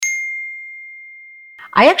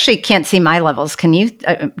I actually can't see my levels. Can you?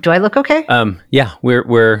 Do I look okay? Yeah,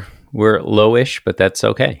 we're lowish, but that's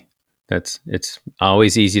okay. It's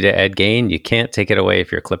always easy to add gain. You can't take it away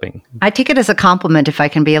if you're clipping. I take it as a compliment if I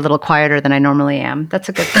can be a little quieter than I normally am. That's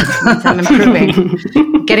a good thing. It means I'm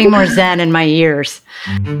improving, getting more zen in my ears.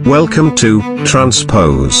 Welcome to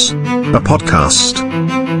Transpose, a podcast.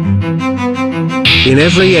 In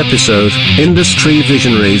every episode, industry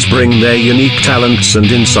visionaries bring their unique talents and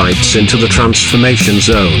insights into the transformation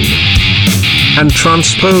zone and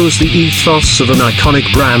transpose the ethos of an iconic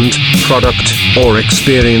brand, product, or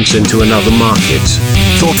experience into another market.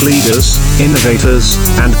 Thought leaders, innovators,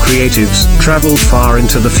 and creatives travel far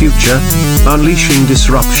into the future, unleashing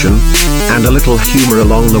disruption and a little humor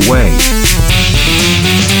along the way.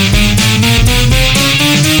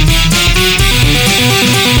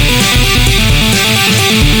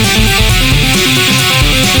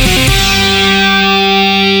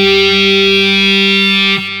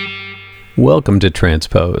 Welcome to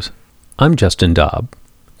Transpose. I'm Justin Daub,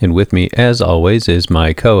 and with me, as always, is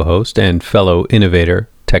my co-host and fellow innovator,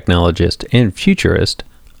 technologist, and futurist,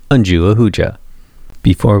 Anju Ahuja.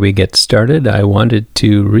 Before we get started, I wanted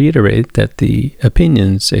to reiterate that the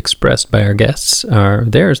opinions expressed by our guests are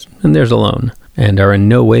theirs and theirs alone, and are in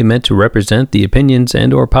no way meant to represent the opinions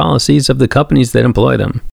and or policies of the companies that employ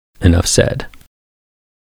them. Enough said.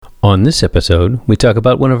 On this episode, we talk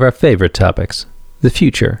about one of our favorite topics, the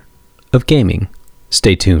future of gaming.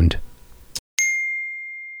 Stay tuned.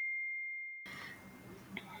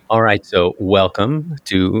 All right, so welcome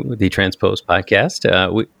to the Transpose podcast.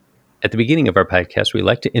 At the beginning of our podcast, we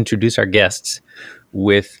like to introduce our guests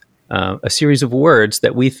with a series of words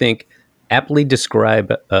that we think aptly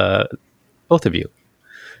describe both of you.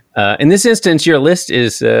 In this instance, your list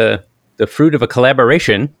is the fruit of a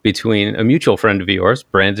collaboration between a mutual friend of yours,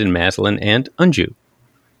 Brandon Maslin, and Anju.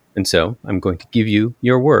 And so I'm going to give you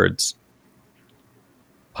your words.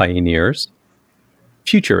 Pioneers,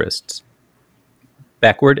 futurists,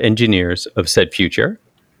 backward engineers of said future,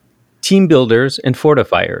 team builders and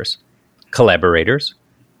fortifiers, collaborators,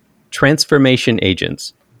 transformation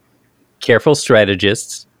agents, careful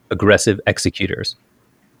strategists, aggressive executors,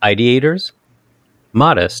 ideators,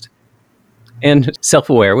 modest, and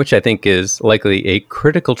self-aware, which I think is likely a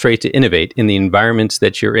critical trait to innovate in the environments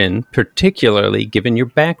that you're in, particularly given your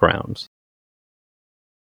backgrounds.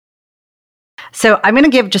 So I'm going to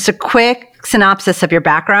give just a quick synopsis of your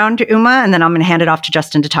background, Uma, and then I'm going to hand it off to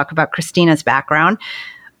Justin to talk about Christina's background.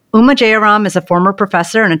 Uma Jayaram is a former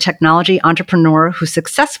professor and a technology entrepreneur who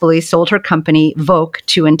successfully sold her company, Voke,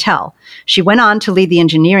 to Intel. She went on to lead the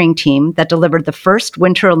engineering team that delivered the first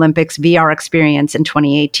Winter Olympics VR experience in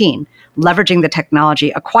 2018, leveraging the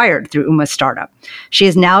technology acquired through Uma's startup. She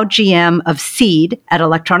is now GM of Seed at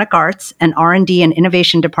Electronic Arts, an R&D and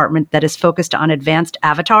innovation department that is focused on advanced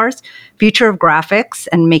avatars, future of graphics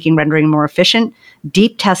and making rendering more efficient,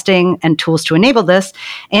 deep testing and tools to enable this,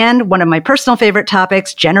 and one of my personal favorite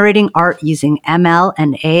topics, generating art using ML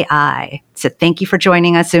and AI. So thank you for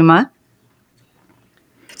joining us, Uma.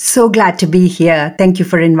 So glad to be here. Thank you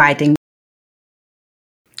for inviting.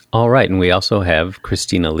 All right, and we also have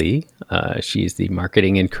Christina Lee. She's the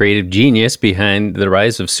marketing and creative genius behind the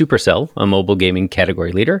rise of Supercell, a mobile gaming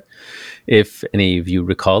category leader. If any of you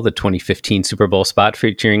recall the 2015 Super Bowl spot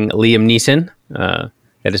featuring Liam Neeson,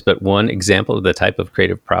 that is but one example of the type of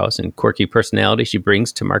creative prowess and quirky personality she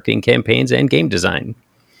brings to marketing campaigns and game design.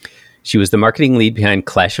 She was the marketing lead behind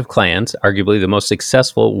Clash of Clans, arguably the most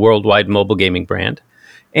successful worldwide mobile gaming brand.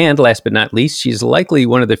 And last but not least, she's likely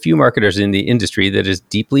one of the few marketers in the industry that is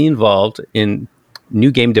deeply involved in new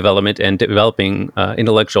game development and developing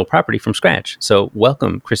intellectual property from scratch. So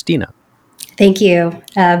welcome, Christina. Thank you.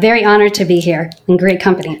 Very honored to be here in great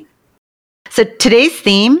company. So today's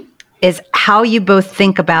theme is how you both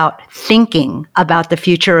think about thinking about the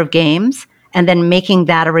future of games and then making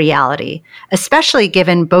that a reality, especially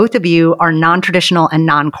given both of you are non-traditional and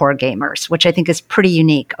non-core gamers, which I think is pretty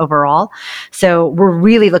unique overall. So we're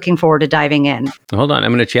really looking forward to diving in. Hold on.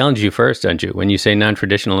 I'm going to challenge you first, Anju. When you say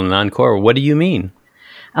non-traditional and non-core, what do you mean?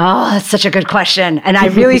 Oh, that's such a good question. And I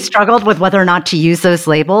really struggled with whether or not to use those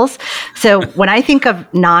labels. So when I think of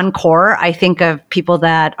non-core, I think of people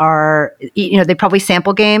that are, they probably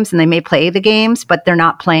sample games and they may play the games, but they're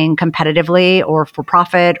not playing competitively or for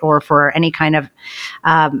profit or for any kind of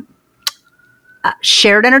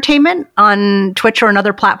shared entertainment on Twitch or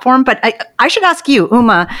another platform. But I should ask you,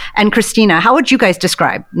 Uma and Christina, how would you guys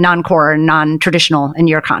describe non-core and non-traditional in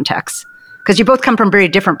your context? Because you both come from very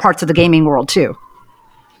different parts of the gaming world too.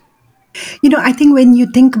 I think when you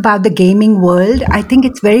think about the gaming world, I think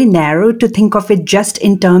it's very narrow to think of it just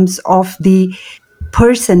in terms of the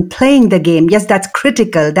person playing the game, yes, that's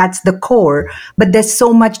critical. That's the core. But there's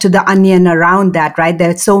so much to the onion around that, right?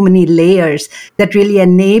 There's so many layers that really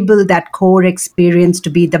enable that core experience to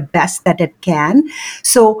be the best that it can.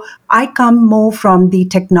 So I come more from the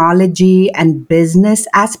technology and business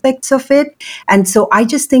aspects of it. And so I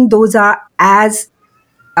just think those are as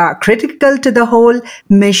critical to the whole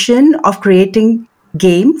mission of creating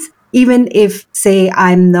games, even if, say,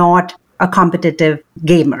 I'm not a competitive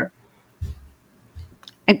gamer.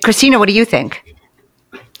 And Christina, what do you think?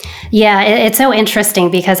 Yeah, it's so interesting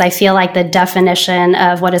because I feel like the definition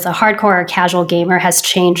of what is a hardcore or casual gamer has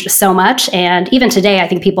changed so much. And even today, I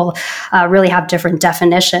think people really have different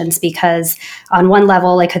definitions because on one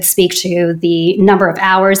level, it could speak to the number of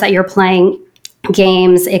hours that you're playing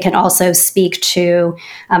games. It can also speak to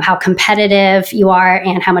how competitive you are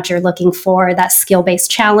and how much you're looking for that skill-based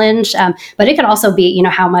challenge. But it could also be,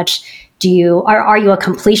 how much are you a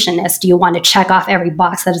completionist? Do you want to check off every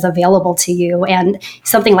box that is available to you? And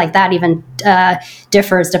something like that even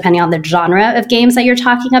differs depending on the genre of games that you're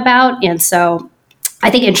talking about. And so I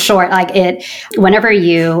think in short, whenever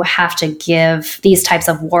you have to give these types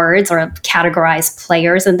of words or categorize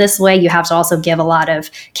players in this way, you have to also give a lot of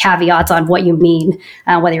caveats on what you mean,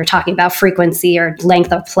 whether you're talking about frequency or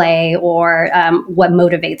length of play or what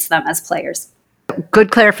motivates them as players.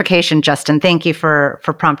 Good clarification, Justin. Thank you for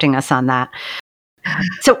prompting us on that.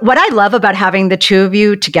 So what I love about having the two of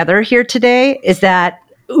you together here today is that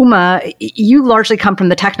Uma, you largely come from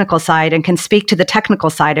the technical side and can speak to the technical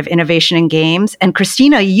side of innovation in games. And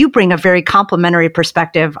Christina, you bring a very complementary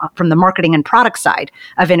perspective from the marketing and product side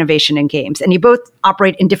of innovation in games. And you both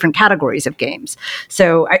operate in different categories of games.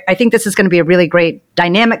 So I think this is going to be a really great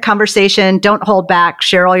dynamic conversation. Don't hold back.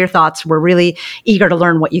 Share all your thoughts. We're really eager to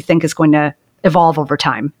learn what you think is going to evolve over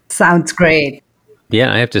time. Sounds great.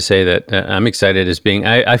 Yeah, I have to say that I'm excited as being,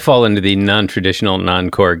 I fall into the non-traditional,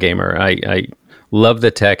 non-core gamer. I love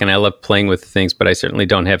the tech and I love playing with things, but I certainly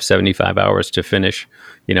don't have 75 hours to finish,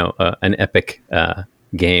 an epic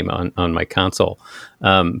game on my console.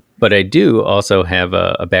 But I do also have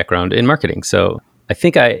a background in marketing. So I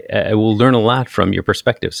think I will learn a lot from your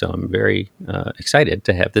perspective. So I'm very excited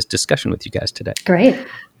to have this discussion with you guys today. Great.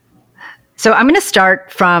 So I'm going to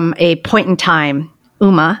start from a point in time.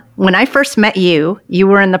 Uma, when I first met you, you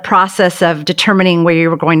were in the process of determining where you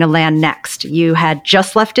were going to land next. You had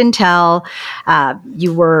just left Intel.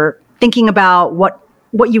 You were thinking about what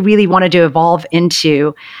you really wanted to evolve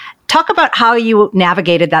into. Talk about how you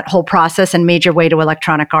navigated that whole process and made your way to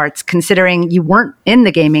Electronic Arts, considering you weren't in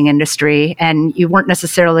the gaming industry and you weren't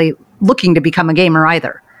necessarily looking to become a gamer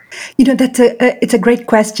either. It's a great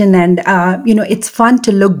question. And, it's fun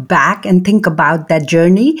to look back and think about that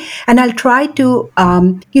journey. And I'll try to,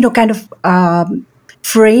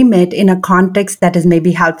 frame it in a context that is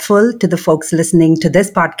maybe helpful to the folks listening to this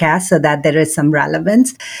podcast so that there is some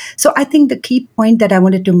relevance. So I think the key point that I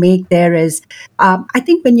wanted to make there is, I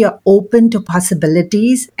think when you're open to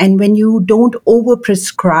possibilities and when you don't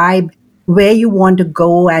overprescribe where you want to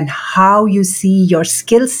go and how you see your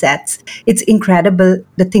skill sets, it's incredible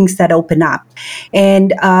the things that open up.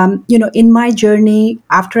 And, in my journey,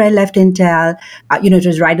 after I left Intel, it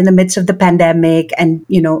was right in the midst of the pandemic. And,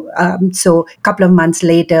 so a couple of months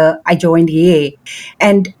later, I joined EA.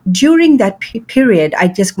 And during that period, I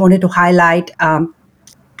just wanted to highlight, a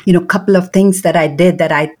couple of things that I did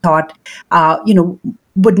that I thought,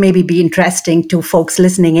 would maybe be interesting to folks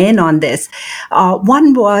listening in on this.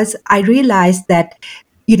 One was I realized that,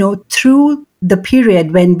 through the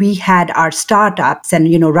period when we had our startups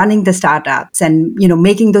and, running the startups and,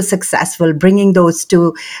 making those successful, bringing those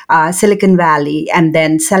to Silicon Valley and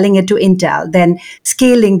then selling it to Intel, then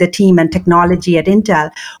scaling the team and technology at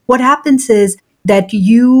Intel, what happens is that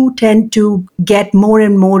you tend to get more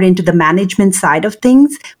and more into the management side of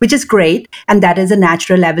things, which is great. And that is a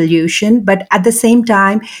natural evolution. But at the same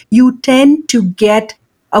time, you tend to get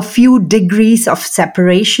a few degrees of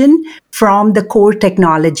separation from the core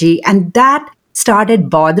technology. And that started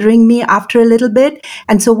bothering me after a little bit.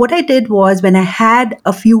 And so what I did was when I had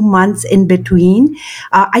a few months in between,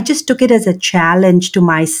 I just took it as a challenge to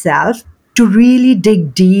myself to really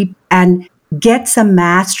dig deep and get some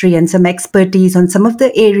mastery and some expertise on some of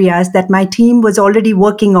the areas that my team was already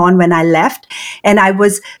working on when I left. And I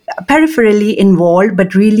was peripherally involved,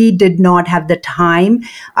 but really did not have the time,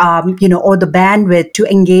 or the bandwidth to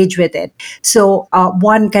engage with it. So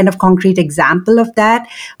one kind of concrete example of that,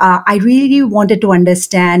 I really wanted to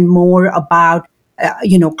understand more about,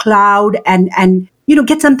 cloud and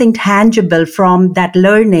get something tangible from that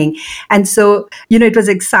learning. And so, it was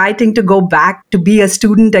exciting to go back to be a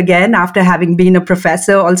student again after having been a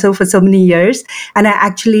professor also for so many years. And I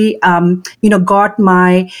actually,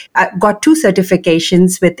 got two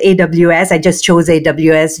certifications with AWS. I just chose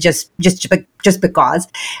AWS just because.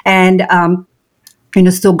 And,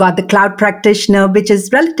 so got the cloud practitioner, which is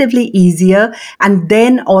relatively easier. And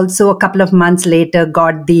then also a couple of months later,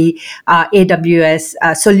 got the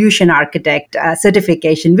AWS solution architect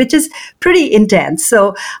certification, which is pretty intense.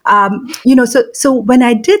 So, so when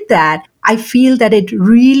I did that, I feel that it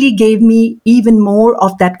really gave me even more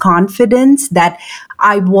of that confidence that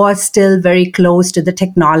I was still very close to the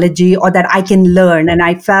technology, or that I can learn. And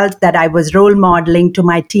I felt that I was role modeling to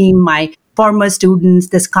my team, my former students,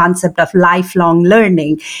 this concept of lifelong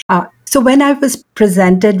learning. So when I was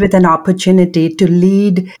presented with an opportunity to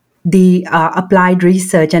lead the applied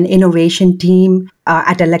research and innovation team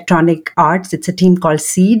at Electronic Arts, it's a team called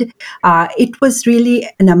SEED, it was really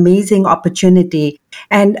an amazing opportunity.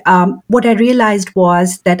 And what I realized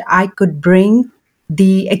was that I could bring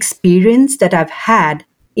the experience that I've had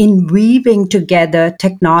in weaving together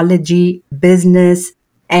technology, business,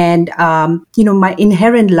 and my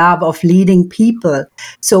inherent love of leading people.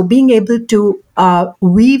 So being able to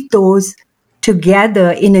weave those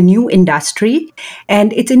together in a new industry.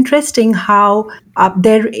 And it's interesting how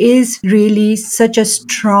there is really such a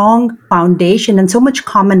strong foundation and so much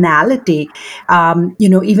commonality,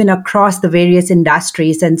 even across the various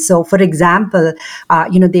industries. And so, for example,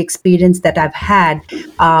 the experience that I've had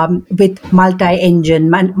with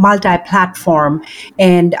multi-engine, multi-platform,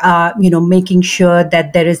 and, making sure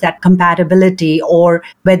that there is that compatibility, or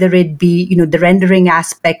whether it be, the rendering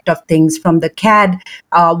aspect of things from the CAD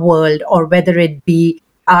world, or whether it be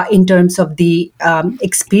in terms of the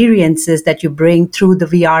experiences that you bring through the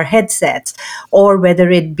VR headsets, or whether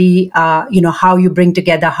it be, how you bring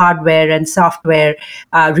together hardware and software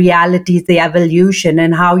realities, the evolution,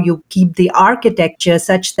 and how you keep the architecture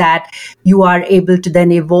such that you are able to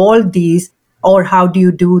then evolve these, or how do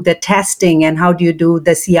you do the testing and how do you do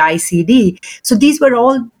the CI/CD? So these were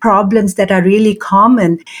all problems that are really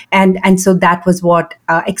common. And so that was what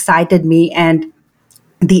excited me, and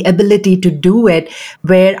the ability to do it,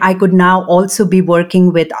 where I could now also be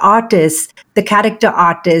working with artists, the character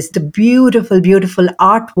artists, the beautiful, beautiful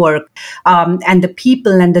artwork, and the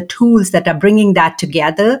people and the tools that are bringing that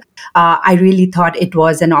together. I really thought it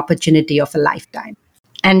was an opportunity of a lifetime.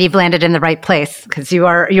 And you've landed in the right place, because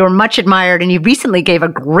you're much admired, and you recently gave a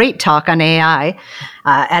great talk on AI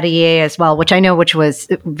at EA as well, which was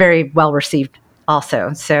very well received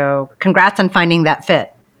also. So congrats on finding that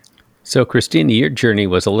fit. So, Christina, your journey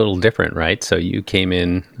was a little different, right? So you came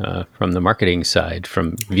in from the marketing side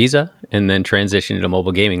from Visa, and then transitioned into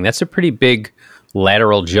mobile gaming. That's a pretty big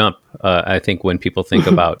lateral jump, I think, when people think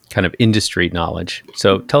about kind of industry knowledge.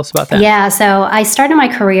 So tell us about that. Yeah, so I started my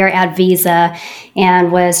career at Visa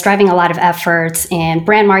and was driving a lot of efforts in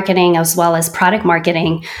brand marketing as well as product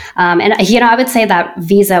marketing. And I would say that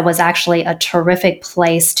Visa was actually a terrific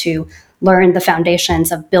place to learn the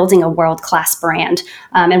foundations of building a world-class brand.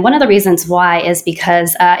 And one of the reasons why is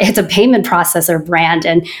because it's a payment processor brand,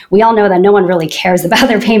 and we all know that no one really cares about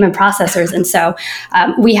their payment processors. And so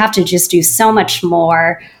we have to just do so much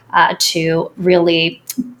more to really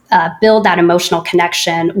build that emotional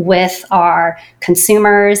connection with our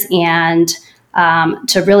consumers, and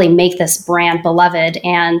to really make this brand beloved.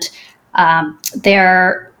 And and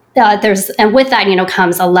with that,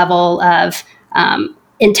 comes a level of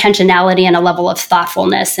intentionality and a level of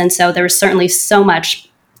thoughtfulness. And so there's certainly so much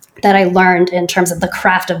that I learned in terms of the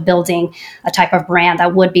craft of building a type of brand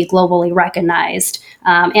that would be globally recognized,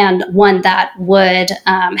 and one that would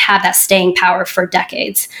have that staying power for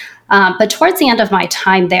decades. But towards the end of my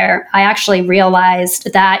time there, I actually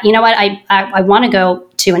realized that, I want to go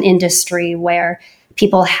to an industry where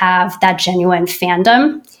people have that genuine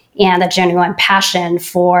fandom and that genuine passion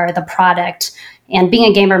for the product. And being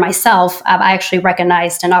a gamer myself, I actually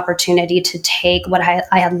recognized an opportunity to take what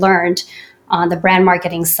I had learned on the brand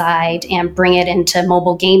marketing side and bring it into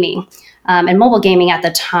mobile gaming. And mobile gaming at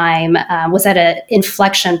the time was at an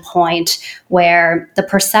inflection point where the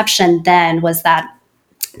perception then was that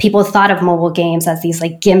people thought of mobile games as these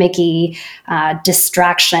like gimmicky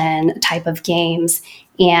distraction type of games.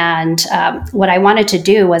 And what I wanted to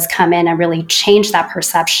do was come in and really change that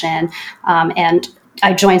perception. And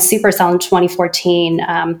I joined Supercell in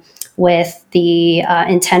 2014 with the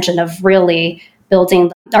intention of really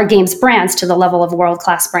building our games brands to the level of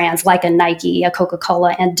world-class brands like a Nike, a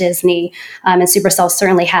Coca-Cola, and Disney. And Supercell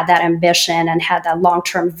certainly had that ambition and had that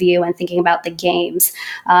long-term view and thinking about the games.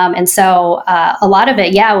 And so a lot of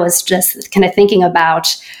it, was just kind of thinking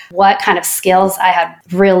about what kind of skills I had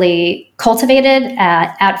really cultivated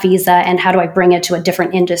at Visa and how do I bring it to a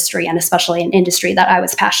different industry, and especially an industry that I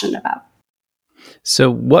was passionate about.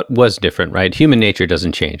 So what was different, right? Human nature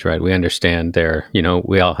doesn't change, right? We understand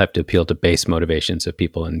we all have to appeal to base motivations of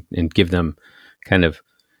people and give them kind of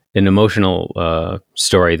an emotional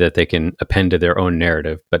story that they can append to their own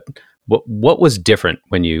narrative. But what was different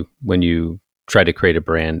when you try to create a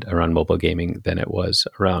brand around mobile gaming than it was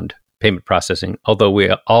around payment processing? Although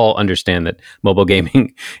we all understand that mobile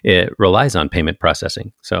gaming relies on payment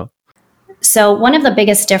processing. So one of the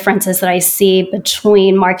biggest differences that I see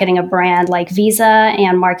between marketing a brand like Visa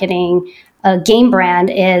and marketing a game brand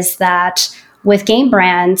is that with game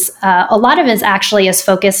brands, a lot of it actually is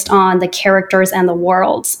focused on the characters and the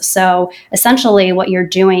worlds. So essentially what you're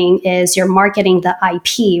doing is you're marketing the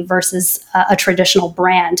IP versus a traditional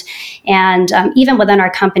brand. And even within our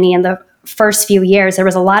company in the first few years, there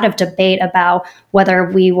was a lot of debate about whether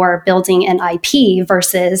we were building an IP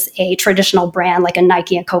versus a traditional brand like a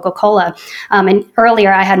Nike and Coca-Cola. And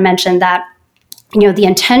earlier I had mentioned that, the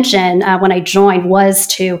intention when I joined was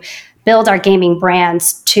to build our gaming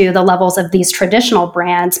brands to the levels of these traditional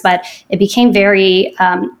brands, but it became very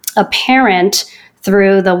apparent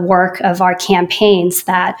through the work of our campaigns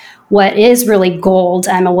that what is really gold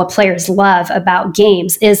and what players love about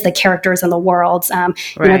games is the characters and the worlds.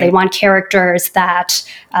 They want characters that,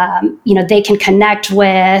 they can connect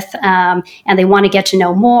with, and they want to get to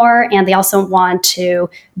know more. And they also want to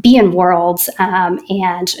be in worlds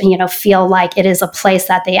and feel like it is a place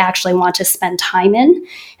that they actually want to spend time in.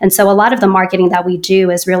 And so a lot of the marketing that we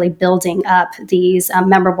do is really building up these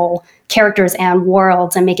memorable characters and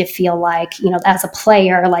worlds and make it feel like, as a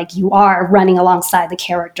player, like you are running alongside the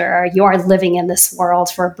character, you are living in this world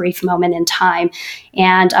for a brief moment in time.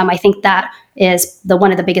 And I think that is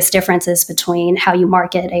one of the biggest differences between how you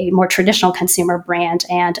market a more traditional consumer brand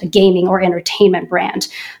and a gaming or entertainment brand.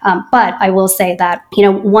 But I will say that,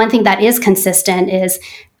 one thing that is consistent is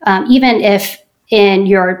even if in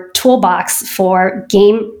your toolbox for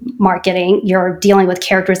game marketing, you're dealing with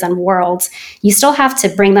characters and worlds, you still have to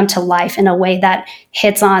bring them to life in a way that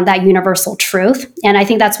hits on that universal truth. And I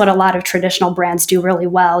think that's what a lot of traditional brands do really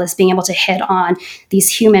well, is being able to hit on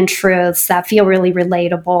these human truths that feel really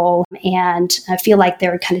relatable and feel like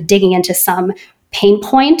they're kind of digging into some pain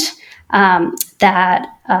point that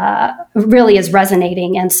really is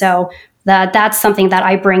resonating. And so that's something that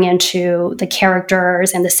I bring into the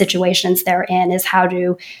characters and the situations they're in, is how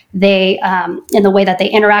do they, in the way that they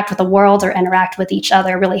interact with the world or interact with each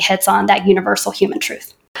other, really hits on that universal human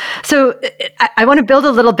truth. So I want to build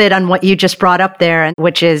a little bit on what you just brought up there,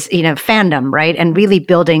 which is, fandom, right? And really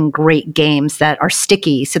building great games that are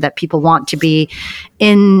sticky so that people want to be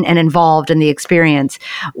in and involved in the experience.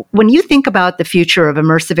 When you think about the future of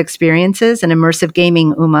immersive experiences and immersive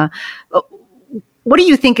gaming, Uma, what do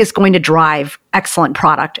you think is going to drive excellent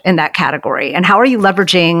product in that category? And how are you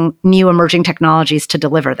leveraging new emerging technologies to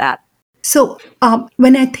deliver that? So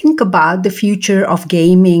when I think about the future of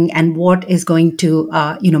gaming and what is going to,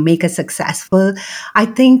 make us successful, I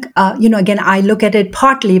think, again, I look at it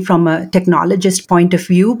partly from a technologist point of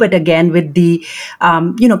view, but again, with the,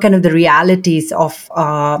 kind of the realities of,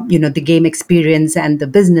 the game experience and the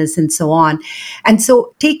business and so on. And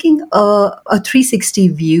so taking a 360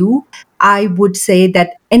 view, I would say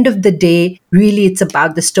that end of the day, really it's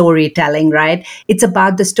about the storytelling, right? It's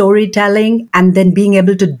about the storytelling and then being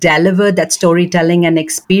able to deliver that storytelling and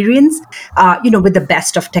experience, with the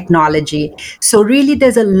best of technology. So really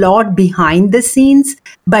there's a lot behind the scenes,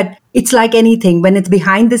 but it's like anything. When it's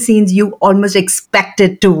behind the scenes, you almost expect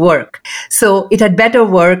it to work. So it had better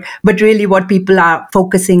work, but really what people are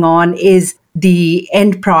focusing on is the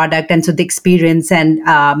end product, and so the experience and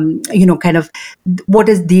kind of what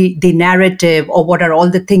is the narrative, or what are all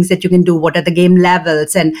the things that you can do, what are the game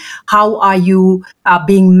levels, and how are you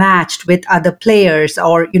being matched with other players,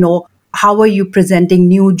 or how are you presenting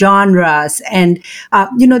new genres. And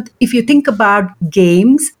if you think about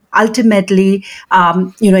games, ultimately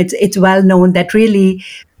it's well known that really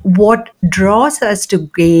what draws us to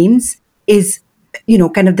games is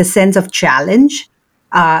kind of the sense of challenge,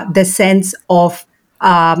 the sense of,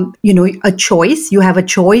 a choice. You have a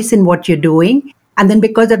choice in what you're doing. And then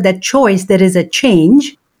because of that choice, there is a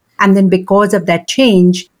change. And then because of that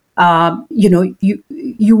change,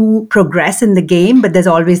 you progress in the game, but there's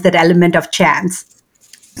always that element of chance.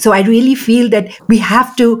 So I really feel that we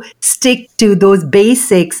have to stick to those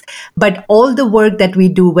basics, but all the work that we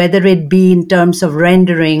do, whether it be in terms of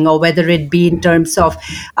rendering or whether it be in terms of,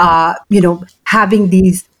 having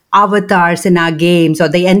these avatars in our games or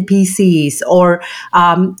the NPCs, or,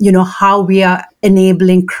 how we are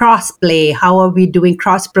enabling cross-play, how are we doing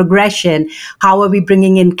cross-progression, how are we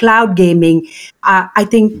bringing in cloud gaming, I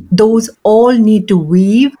think those all need to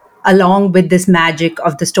weave along with this magic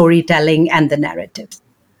of the storytelling and the narratives.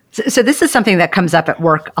 So this is something that comes up at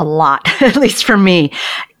work a lot, at least for me.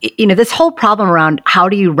 This whole problem around how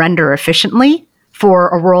do you render efficiently for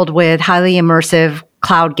a world with highly immersive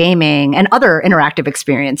cloud gaming and other interactive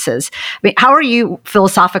experiences. I mean, how are you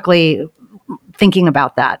philosophically thinking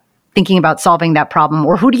about that, thinking about solving that problem?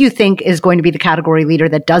 Or who do you think is going to be the category leader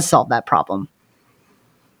that does solve that problem?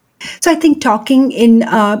 So I think talking in,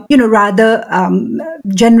 rather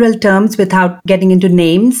general terms without getting into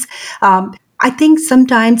names, I think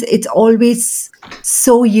sometimes it's always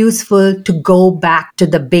so useful to go back to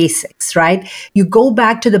the basics, right? You go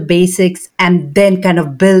back to the basics and then kind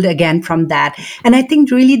of build again from that. And I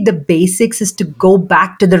think really the basics is to go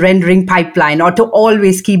back to the rendering pipeline, or to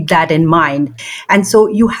always keep that in mind. And so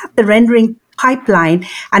you have the rendering pipeline,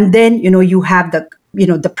 and then, you have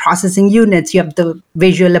the processing units, you have the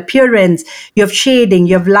visual appearance, you have shading,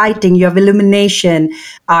 you have lighting, you have illumination,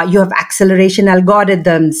 you have acceleration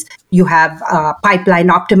algorithms, you have pipeline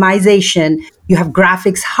optimization, you have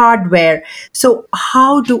graphics hardware. So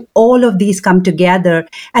how do all of these come together?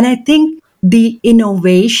 And I think the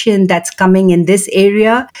innovation that's coming in this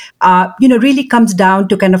area, really comes down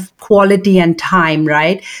to kind of quality and time,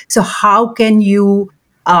 right? So how can you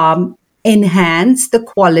enhance the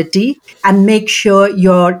quality and make sure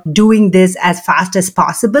you're doing this as fast as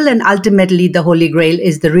possible? And ultimately, the holy grail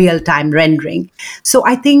is the real-time rendering. So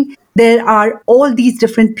I think there are all these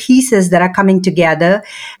different pieces that are coming together.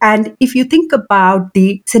 And if you think about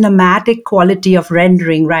the cinematic quality of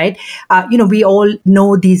rendering, right, we all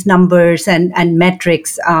know these numbers and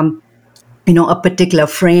metrics. A particular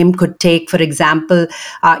frame could take, for example,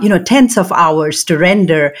 tens of hours to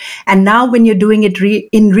render. And now when you're doing it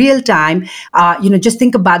in real time, just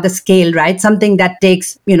think about the scale, right? Something that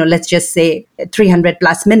takes, let's just say 300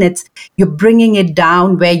 plus minutes, you're bringing it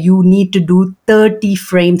down where you need to do 30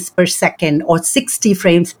 frames per second or 60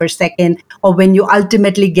 frames per second. Or when you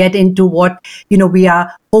ultimately get into what, we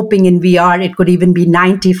are hoping in VR, it could even be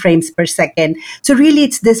 90 frames per second. So really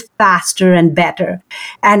it's this faster and better.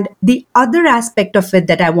 And the other aspect of it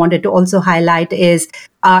that I wanted to also highlight is,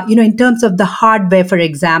 in terms of the hardware, for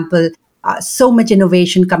example, so much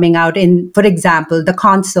innovation coming out in, for example, the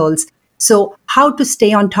consoles. So how to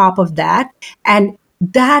stay on top of that. And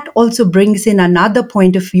that also brings in another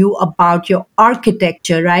point of view about your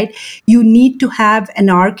architecture, right? You need to have an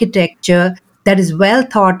architecture that is well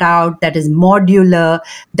thought out, that is modular,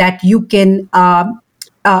 that you can,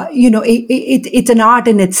 it's an art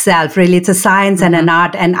in itself, really. It's a science and an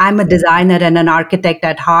art. And I'm a designer and an architect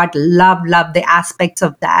at heart, love the aspects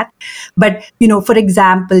of that. But, for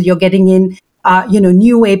example, you're getting in,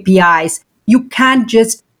 new APIs. You can't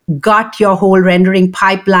just gut your whole rendering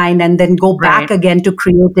pipeline and then go back again to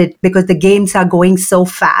create it, because the games are going so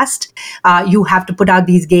fast. You have to put out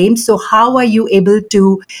these games. So how are you able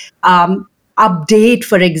to update,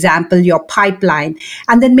 for example, your pipeline?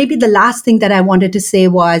 And then maybe the last thing that I wanted to say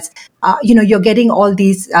was, you're getting all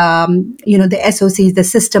these, the SoCs, the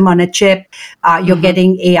system on a chip, you're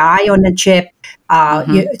getting AI on a chip.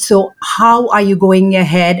 So how are you going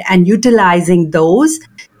ahead and utilizing those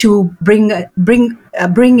to bring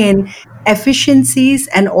in efficiencies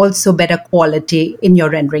and also better quality in your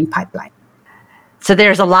rendering pipeline? So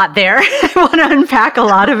there's a lot there. I want to unpack a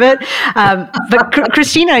lot of it. But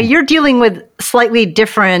Christina, you're dealing with slightly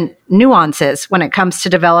different nuances when it comes to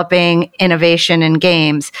developing innovation in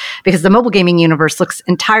games, because the mobile gaming universe looks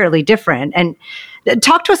entirely different. And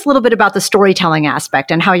talk to us a little bit about the storytelling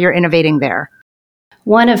aspect and how you're innovating there.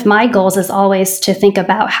 One of my goals is always to think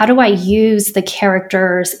about how do I use the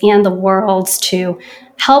characters and the worlds to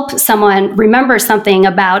help someone remember something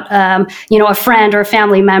about, a friend or a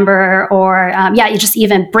family member, or you just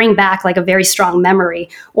even bring back like a very strong memory,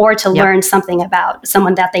 or to learn something about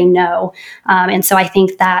someone that they know. And so I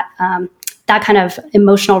think that that kind of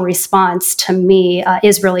emotional response to me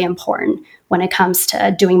is really important when it comes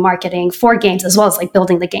to doing marketing for games, as well as like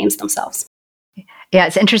building the games themselves. Yeah,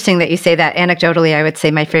 it's interesting that you say that. Anecdotally, I would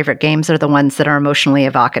say my favorite games are the ones that are emotionally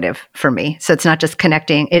evocative for me. So it's not just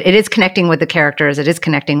connecting. It is connecting with the characters. It is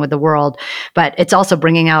connecting with the world. But it's also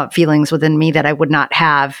bringing out feelings within me that I would not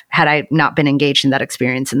have had I not been engaged in that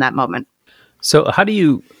experience in that moment. So how do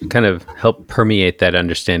you kind of help permeate that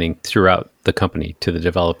understanding throughout the company to the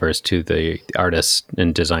developers, to the artists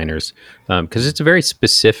and designers? Because that's a very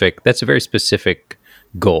specific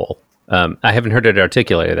goal. I haven't heard it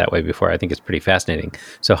articulated that way before. I think it's pretty fascinating.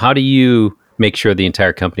 So how do you make sure the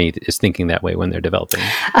entire company is thinking that way when they're developing?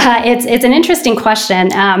 It's an interesting question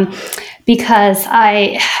because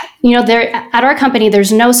at our company,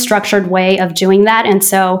 there's no structured way of doing that. And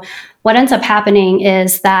so what ends up happening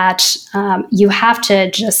is that you have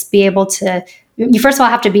to just be able to, you first of all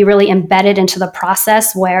have to be really embedded into the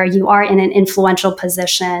process where you are in an influential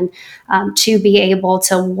position to be able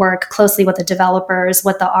to work closely with the developers,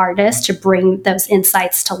 with the artists to bring those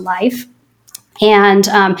insights to life. And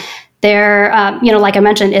like I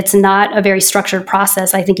mentioned, it's not a very structured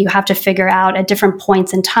process. I think you have to figure out at different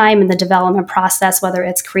points in time in the development process, whether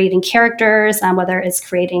it's creating characters, whether it's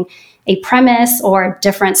creating a premise or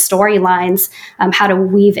different storylines, how to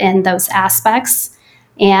weave in those aspects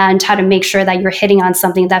and how to make sure that you're hitting on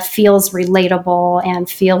something that feels relatable and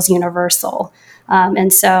feels universal.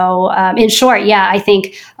 And so in short, I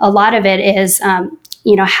think a lot of it is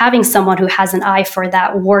having someone who has an eye for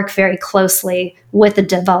that, work very closely with the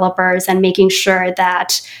developers and making sure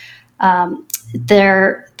that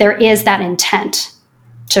there is that intent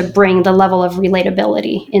to bring the level of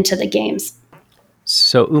relatability into the games.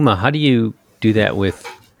 So Uma, how do you do that with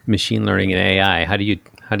machine learning and AI? How do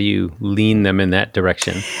you lean them in that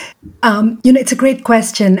direction? It's a great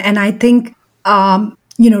question, and I think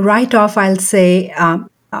right off I'll say.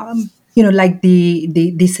 Like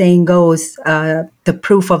the saying goes, the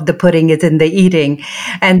proof of the pudding is in the eating.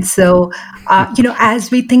 And so,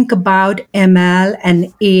 as we think about ML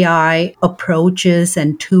and AI approaches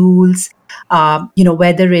and tools,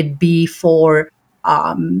 whether it be for,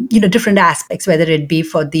 different aspects, whether it be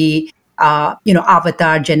for the,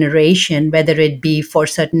 avatar generation, whether it be for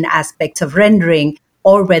certain aspects of rendering,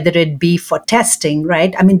 or whether it be for testing,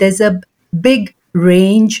 right? I mean, there's a big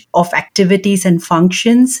range of activities and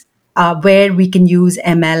functions where we can use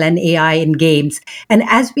ML and AI in games. And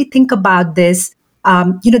as we think about this,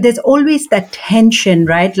 there's always that tension,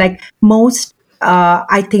 right? Like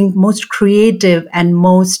I think most creative and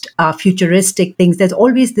most futuristic things, there's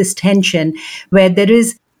always this tension where there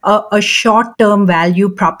is a short-term value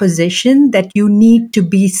proposition that you need to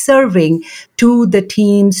be serving to the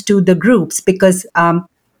teams, to the groups, because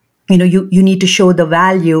you need to show the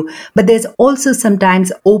value, but there's also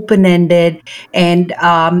sometimes open-ended and,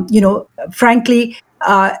 frankly,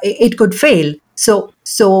 it could fail.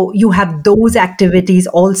 So you have those activities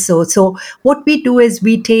also. So what we do is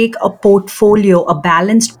we take a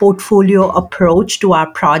balanced portfolio approach to our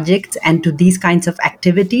projects and to these kinds of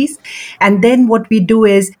activities. And then what we do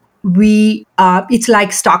is it's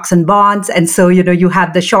like stocks and bonds. And so, you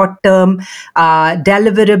have the short-term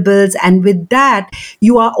deliverables. And with that,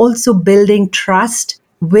 you are also building trust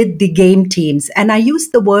with the game teams. And I use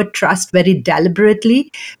the word trust very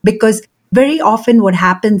deliberately because very often what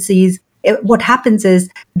happens is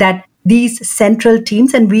that these central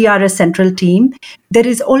teams, and we are a central team, there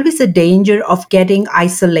is always a danger of getting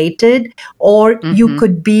isolated, or you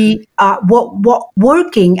could be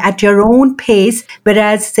working at your own pace,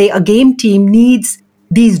 whereas, say, a game team needs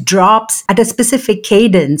these drops at a specific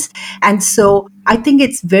cadence. And so I think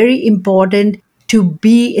it's very important to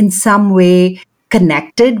be in some way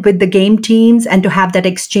connected with the game teams and to have that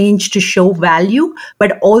exchange to show value,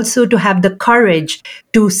 but also to have the courage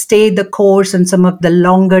to stay the course on some of the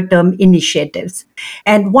longer term initiatives.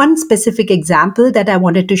 And one specific example that I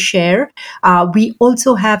wanted to share, we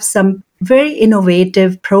also have some very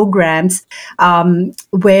innovative programs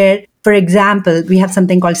where, for example, we have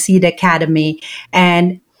something called Seed Academy,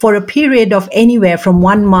 and for a period of anywhere from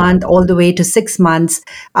 1 month all the way to 6 months,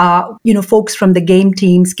 folks from the game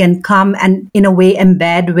teams can come and in a way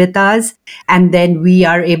embed with us. And then we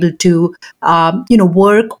are able to,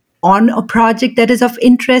 work on a project that is of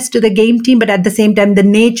interest to the game team. But at the same time, the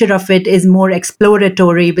nature of it is more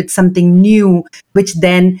exploratory with something new, which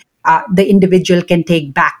then the individual can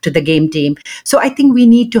take back to the game team. So I think we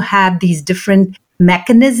need to have these different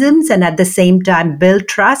mechanisms and at the same time build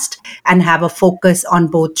trust and have a focus on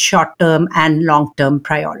both short-term and long-term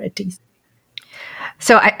priorities.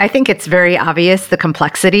 So I think it's very obvious the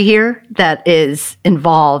complexity here that is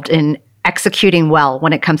involved in executing well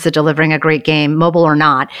when it comes to delivering a great game, mobile or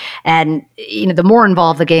not. And the more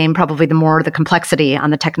involved the game, probably the more the complexity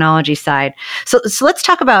on the technology side. So let's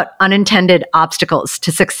talk about unintended obstacles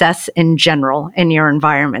to success in general in your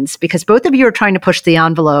environments, because both of you are trying to push the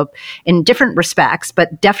envelope in different respects,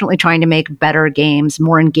 but definitely trying to make better games,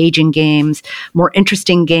 more engaging games, more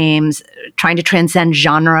interesting games, trying to transcend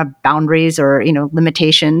genre boundaries or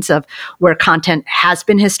limitations of where content has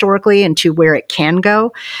been historically and to where it can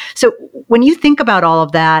go. So when you think about all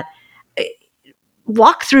of that,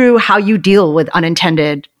 walk through how you deal with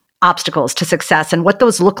unintended obstacles to success and what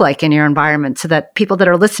those look like in your environment, so that people that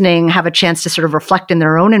are listening have a chance to sort of reflect in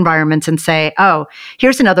their own environments and say, oh,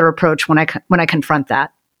 here's another approach when I confront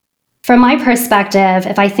that. From my perspective,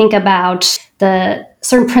 if I think about the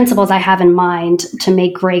certain principles I have in mind to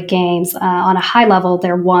make great games, on a high level,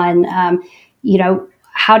 they're one,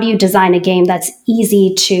 how do you design a game that's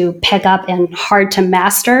easy to pick up and hard to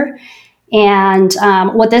master? And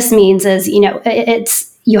what this means is,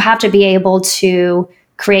 you have to be able to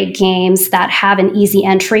create games that have an easy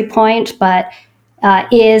entry point, but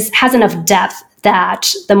has enough depth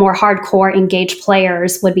that the more hardcore engaged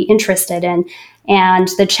players would be interested in. And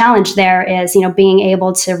the challenge there is, being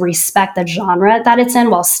able to respect the genre that it's in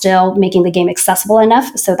while still making the game accessible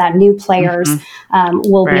enough so that new players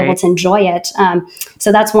will be able to enjoy it.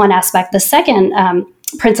 So that's one aspect. The second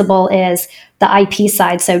principle is the IP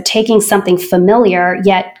side. So taking something familiar,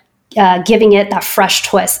 yet giving it that fresh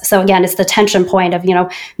twist. So again, it's the tension point of,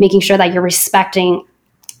 making sure that you're respecting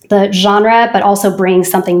the genre, but also bringing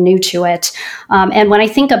something new to it. And when I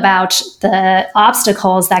think about the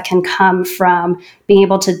obstacles that can come from being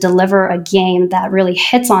able to deliver a game that really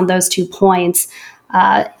hits on those 2 points,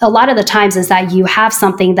 a lot of the times is that you have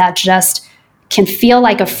something that just can feel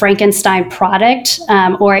like a Frankenstein product,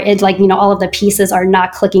 or it all of the pieces are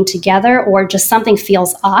not clicking together, or just something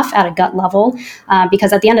feels off at a gut level.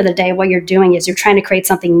 Because at the end of the day, what you're doing is you're trying to create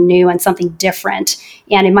something new and something different,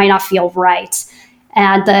 and it might not feel right.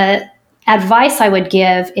 And the advice I would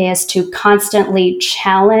give is to constantly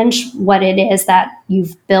challenge what it is that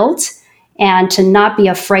you've built, and to not be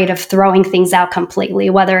afraid of throwing things out completely,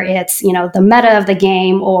 whether it's, the meta of the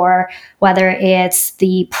game, or whether it's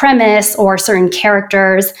the premise or certain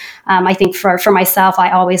characters. I think for myself,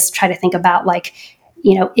 I always try to think about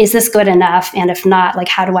is this good enough? And if not,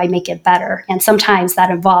 how do I make it better? And sometimes that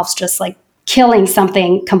involves just killing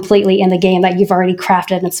something completely in the game that you've already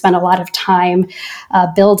crafted and spent a lot of time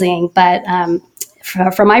building. But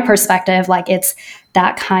from my perspective, it's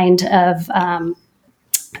that kind of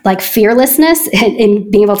fearlessness in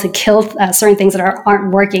being able to kill certain things that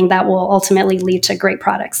aren't working that will ultimately lead to great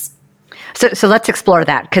products. So let's explore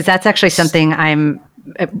that, because that's actually something I'm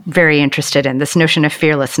very interested in, this notion of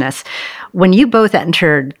fearlessness. When you both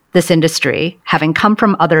entered this industry, having come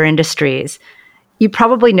from other industries, you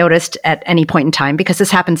probably noticed at any point in time, because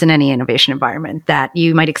this happens in any innovation environment, that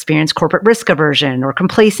you might experience corporate risk aversion or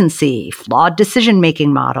complacency, flawed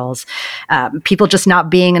decision-making models, people just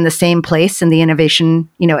not being in the same place in the innovation,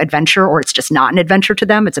 adventure, or it's just not an adventure to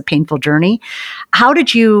them. It's a painful journey. How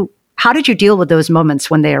did you deal with those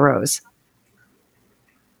moments when they arose?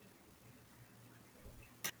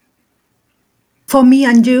 For me,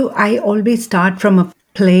 Anju, I always start from a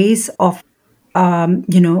place of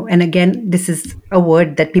and again, this is a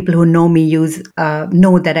word that people who know me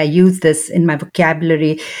know that I use this in my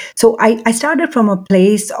vocabulary. So I started from a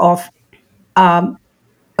place of a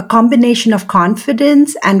combination of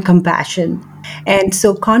confidence and compassion. And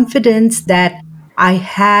so confidence that I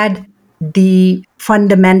had the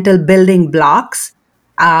fundamental building blocks.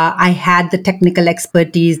 I had the technical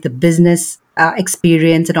expertise, the business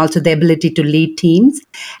experience, and also the ability to lead teams.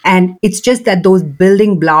 And it's just that those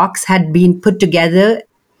building blocks had been put together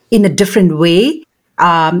in a different way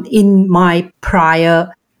in my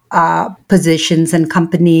prior positions and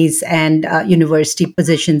companies and university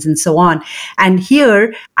positions and so on. And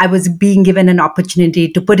here I was being given an opportunity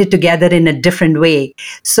to put it together in a different way.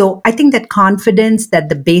 So I think that confidence that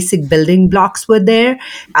the basic building blocks were there,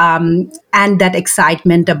 and that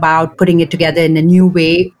excitement about putting it together in a new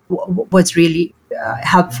way was really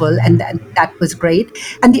helpful, and that was great.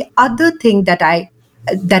 And the other thing that I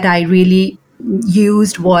really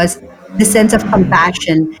used was the sense of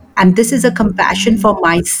compassion. And this is a compassion for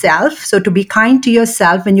myself. So to be kind to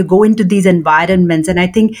yourself when you go into these environments. And I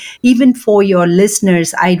think even for your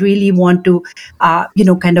listeners, I really want to,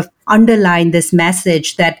 kind of underline this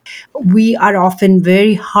message that we are often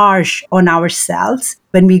very harsh on ourselves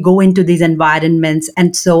when we go into these environments.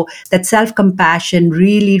 And so that self-compassion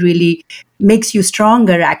really, really makes you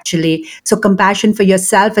stronger, actually. So compassion for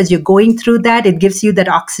yourself as you're going through that, it gives you that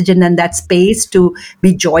oxygen and that space to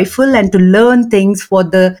be joyful and to learn things for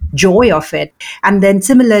the joy of it. And then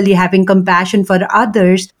similarly, having compassion for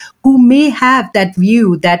others who may have that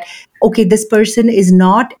view that, okay, this person is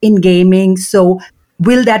not in gaming, so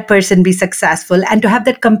will that person be successful? And to have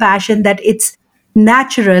that compassion that it's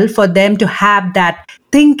natural for them to have that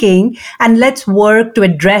thinking, and let's work to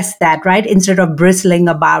address that, right? Instead of bristling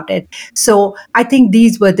about it. So I think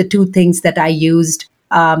these were the two things that I used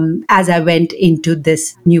as I went into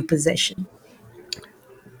this new position.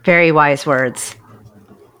 Very wise words.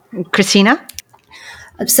 Christina?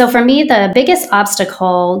 So for me, the biggest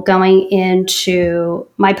obstacle going into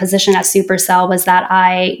my position at Supercell was that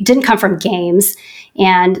I didn't come from games.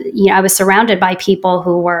 And I was surrounded by people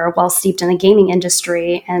who were well steeped in the gaming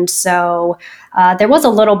industry. And so there was a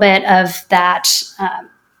little bit of that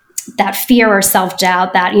fear or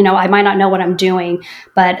self-doubt that, I might not know what I'm doing.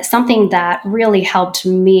 But something that really helped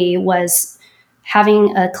me was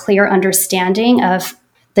having a clear understanding of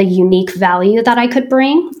the unique value that I could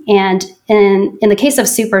bring. And in the case of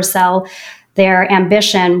Supercell, their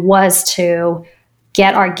ambition was to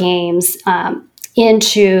get our games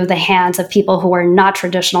into the hands of people who are not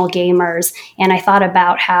traditional gamers. And I thought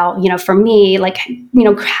about how, for me,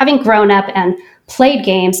 having grown up and played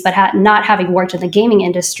games, but not having worked in the gaming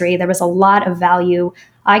industry, there was a lot of value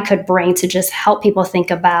I could bring to just help people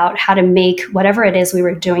think about how to make whatever it is we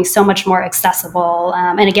were doing so much more accessible.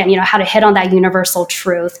 And again, how to hit on that universal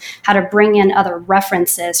truth, how to bring in other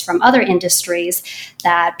references from other industries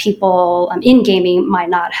that people in gaming might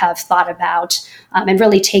not have thought about, and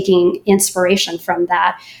really taking inspiration from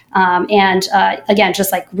that. And again,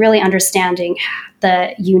 just like really understanding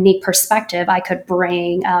the unique perspective I could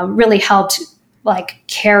bring really helped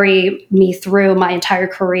carry me through my entire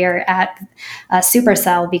career at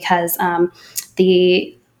Supercell, because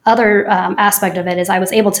the other aspect of it is I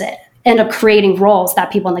was able to end up creating roles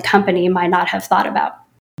that people in the company might not have thought about.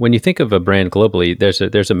 When you think of a brand globally,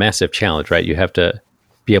 there's a massive challenge, right? You have to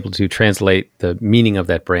be able to translate the meaning of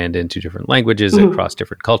that brand into different languages across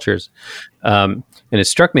different cultures. And it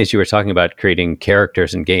struck me as you were talking about creating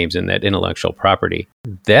characters in games and that intellectual property.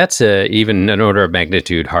 That's even an order of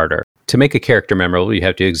magnitude harder. To make a character memorable, you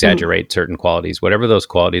have to exaggerate certain qualities, whatever those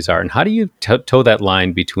qualities are. And how do you toe that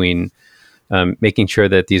line between making sure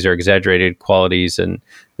that these are exaggerated qualities and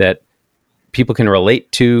that people can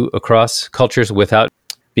relate to across cultures without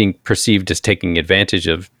being perceived as taking advantage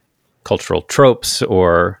of cultural tropes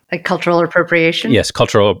or... Like cultural appropriation? Yes,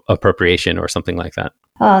 cultural appropriation or something like that.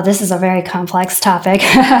 Oh, this is a very complex topic.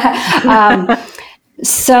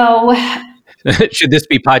 So... Should this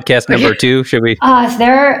be podcast number 2? Should we?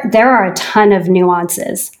 There are a ton of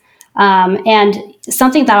nuances. And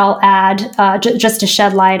something that I'll add, just to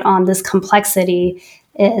shed light on this complexity,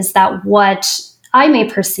 is that what I may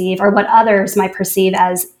perceive or what others might perceive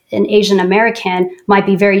as an Asian American might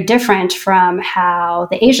be very different from how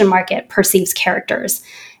the Asian market perceives characters.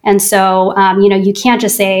 And so, you can't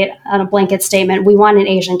just say on a blanket statement, we want an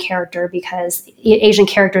Asian character, because Asian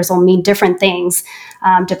characters will mean different things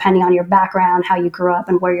depending on your background, how you grew up,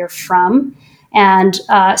 and where you're from. And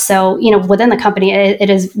so, within the company, it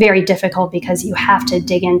is very difficult because you have to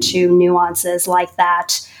dig into nuances like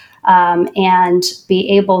that and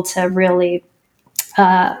be able to really,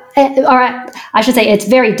 or I should say, it's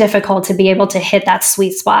very difficult to be able to hit that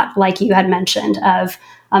sweet spot, like you had mentioned, of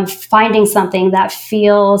finding something that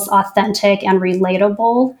feels authentic and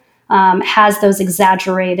relatable, has those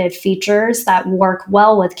exaggerated features that work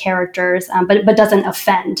well with characters, but doesn't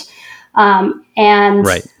offend. And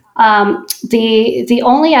right. The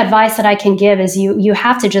only advice that I can give is you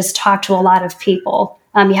have to just talk to a lot of people.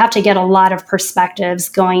 You have to get a lot of perspectives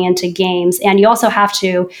going into games, and you also have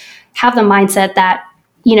to have the mindset that,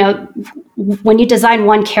 when you design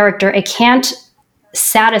one character, it can't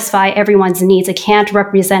satisfy everyone's needs. It can't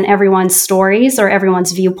represent everyone's stories or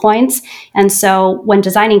everyone's viewpoints. And so when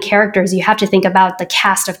designing characters, you have to think about the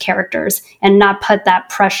cast of characters and not put that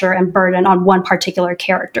pressure and burden on one particular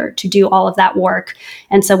character to do all of that work.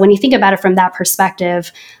 And so when you think about it from that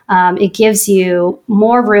perspective, it gives you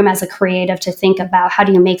more room as a creative to think about how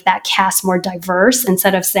do you make that cast more diverse,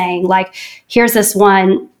 instead of saying, like, here's this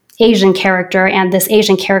one Asian character, and this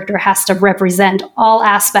Asian character has to represent all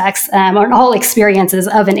aspects or all experiences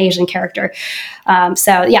of an Asian character.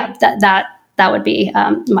 So yeah, that would be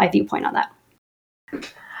my viewpoint on that.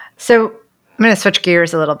 So I'm going to switch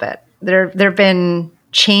gears a little bit. There have been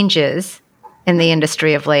changes in the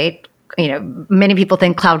industry of late. Many people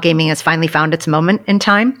think cloud gaming has finally found its moment in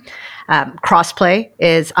time. Crossplay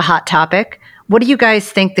is a hot topic. What do you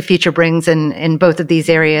guys think the future brings in both of these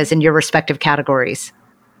areas in your respective categories?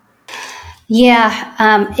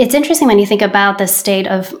 Yeah, it's interesting when you think about the state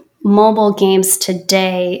of mobile games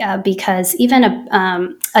today, because even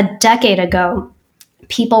a decade ago,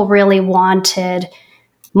 people really wanted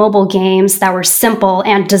mobile games that were simple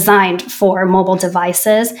and designed for mobile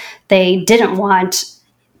devices. They didn't want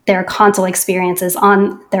their console experiences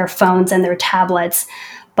on their phones and their tablets.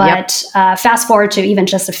 But fast forward to even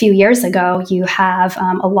just a few years ago, you have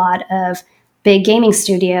a lot of big gaming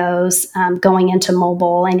studios going into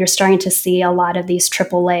mobile, and you're starting to see a lot of these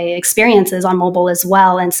AAA experiences on mobile as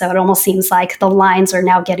well. And so it almost seems like the lines are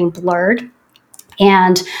now getting blurred.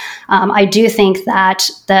 And I do think that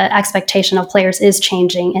the expectation of players is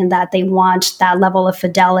changing in that they want that level of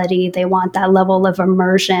fidelity. They want that level of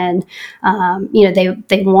immersion.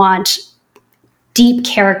 They want deep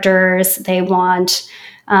characters. They want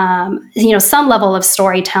some level of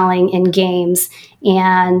storytelling in games,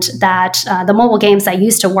 and that the mobile games that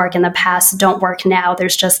used to work in the past don't work now.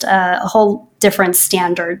 There's just a whole different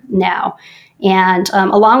standard now. And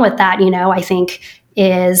along with that, I think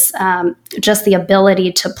is just the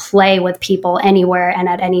ability to play with people anywhere and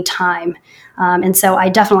at any time. And so I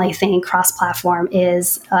definitely think cross-platform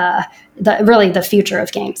is really the future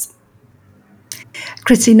of games.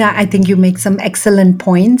 Christina, I think you make some excellent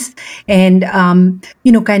points, and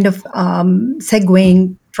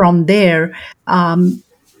segueing from there,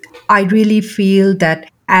 I really feel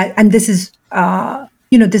that, and this is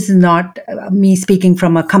this is not me speaking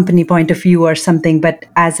from a company point of view or something, but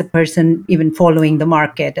as a person even following the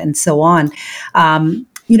market and so on.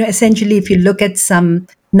 Essentially, if you look at some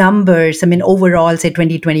numbers, overall, say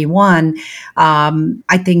 2021,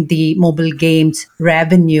 I think the mobile games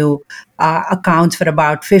revenue accounts for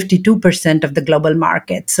about 52% of the global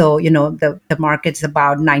market. So, the market's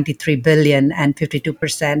about 93 billion and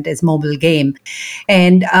 52% is mobile game.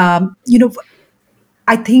 And,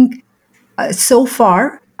 I think so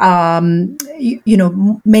far,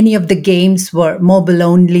 many of the games were mobile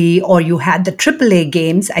only, or you had the AAA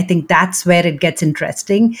games. I think that's where it gets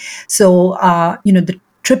interesting. So, the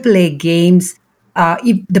AAA games,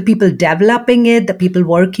 the people developing it, the people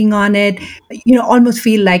working on it, almost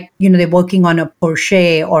feel like, they're working on a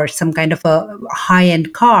Porsche or some kind of a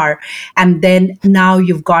high-end car. And then now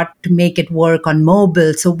you've got to make it work on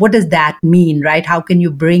mobile. So what does that mean, right? How can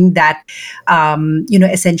you bring that,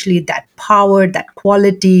 essentially that power, that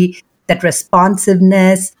quality, that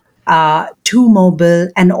responsiveness to mobile,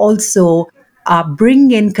 and also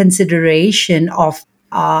bring in consideration of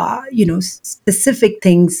specific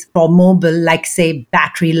things for mobile, like say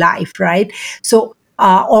battery life, right? So,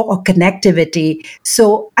 or connectivity.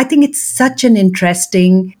 So I think it's such an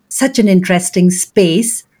interesting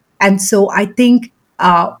space. And so I think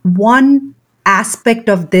one aspect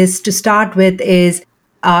of this to start with is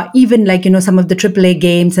even like, some of the AAA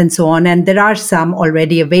games and so on, and there are some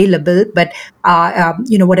already available, but,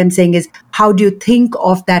 what I'm saying is, how do you think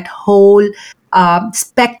of that whole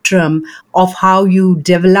spectrum of how you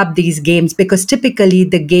develop these games? Because typically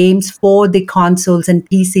the games for the consoles and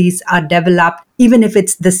PCs are developed, even if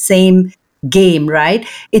it's the same game, right?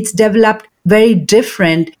 It's developed very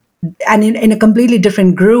different and in a completely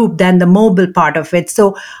different group than the mobile part of it.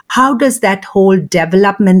 So how does that whole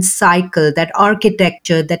development cycle, that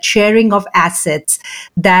architecture, that sharing of assets,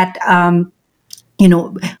 that, can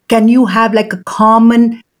you have like a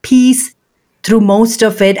common piece through most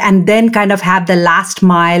of it, and then kind of have the last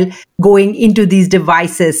mile going into these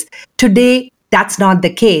devices? Today, that's not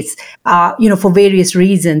the case, for various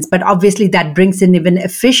reasons. But obviously, that brings in even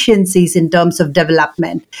efficiencies in terms of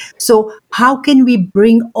development. So how can we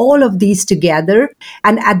bring all of these together?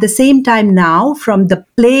 And at the same time now, from the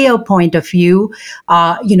player point of view,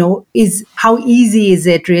 is how easy is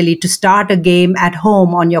it really to start a game at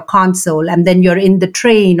home on your console, and then you're in the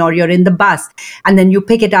train or you're in the bus, and then you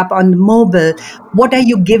pick it up on the mobile? What are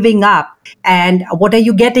you giving up? And what are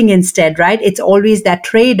you getting instead, right? It's always that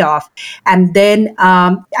trade-off. And then,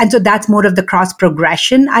 and so that's more of the cross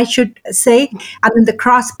progression, I should say. And then the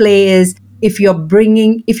cross play is, if your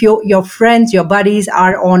friends, your buddies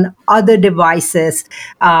are on other devices,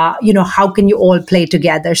 how can you all play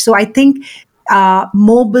together? So I think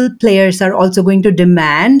mobile players are also going to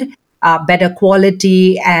demand better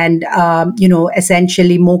quality and,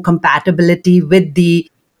 essentially more compatibility with the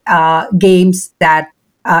games that,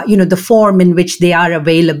 the form in which they are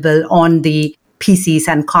available on the PCs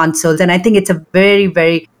and consoles. And I think it's a very,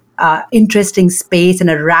 very interesting space and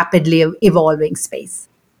a rapidly evolving space.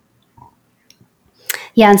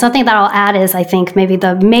 Yeah, and something that I'll add is I think maybe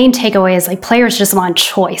the main takeaway is like players just want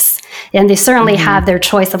choice, and they certainly have their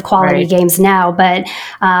choice of quality games now. But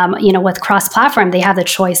with cross-platform, they have the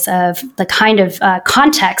choice of the kind of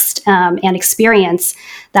context and experience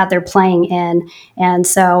that they're playing in. And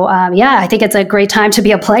so, I think it's a great time to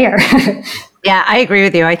be a player. Yeah, I agree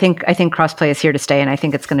with you. I think crossplay is here to stay, and I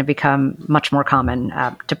think it's going to become much more common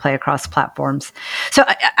to play across platforms. So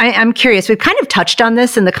I'm curious. We've kind of touched on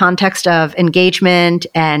this in the context of engagement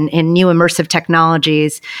and in new immersive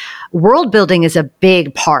technologies. World building is a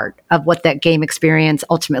big part of what that game experience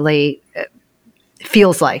ultimately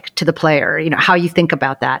feels like to the player. How you think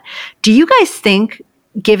about that. Do you guys think,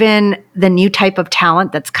 given the new type of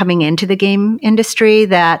talent that's coming into the game industry,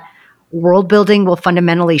 that world building will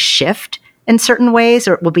fundamentally shift in certain ways,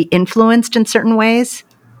 or it will be influenced in certain ways?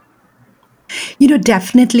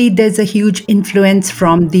 Definitely there's a huge influence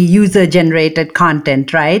from the user-generated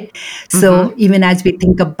content, right? So even as we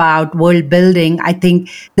think about world building, I think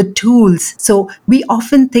the tools, so we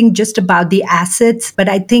often think just about the assets, but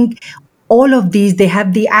I think all of these, they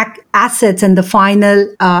have the assets and the final,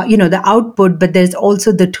 the output, but there's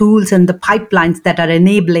also the tools and the pipelines that are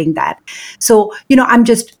enabling that. So, I'm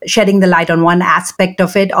just shedding the light on one aspect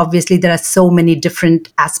of it. Obviously, there are so many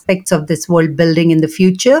different aspects of this world building in the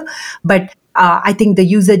future, but I think the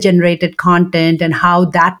user-generated content and how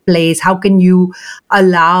that plays, how can you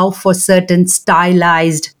allow for certain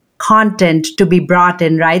stylized content to be brought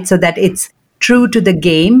in, right? So that it's true to the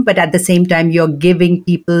game, but at the same time, you're giving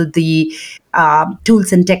people the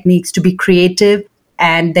tools and techniques to be creative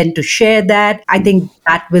and then to share that. I think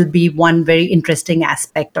that will be one very interesting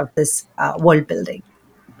aspect of this world building.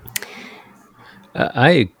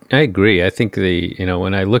 I agree. I think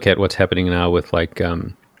when I look at what's happening now with like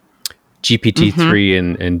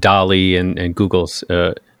GPT-3 and DALL-E and Google's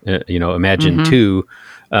Imagen 2,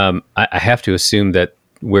 I have to assume that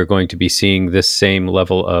we're going to be seeing this same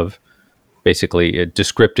level of basically a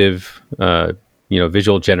descriptive,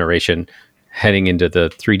 visual generation heading into the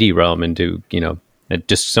 3D realm, into,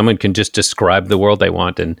 just someone can just describe the world they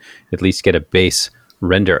want and at least get a base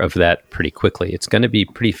render of that pretty quickly. It's going to be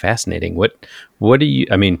pretty fascinating. What do you,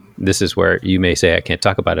 I mean, this is where you may say I can't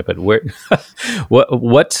talk about it, but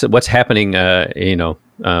what's happening, on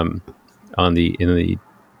the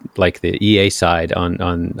EA side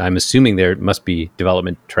on I'm assuming there must be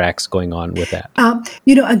development tracks going on with that.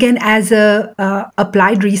 Again, as a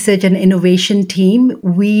applied research and innovation team,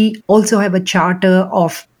 we also have a charter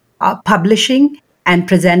of publishing and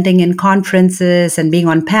presenting in conferences and being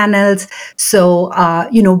on panels. So,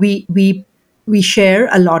 we share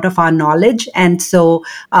a lot of our knowledge. And so,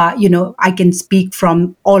 I can speak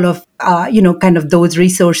from all of, kind of those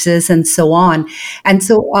resources and so on. And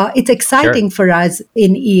so it's exciting for us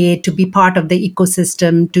in EA to be part of the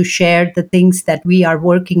ecosystem, to share the things that we are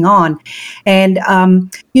working on. And,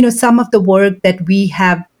 some of the work that we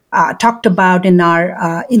have talked about in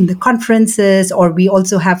the conferences, or we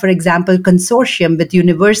also have, for example, consortium with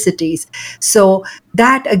universities. So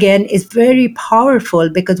that again is very powerful,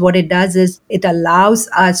 because what it does is it allows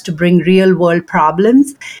us to bring real world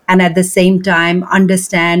problems and at the same time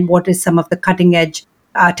understand what is some of the cutting edge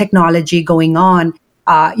technology going on,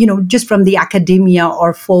 just from the academia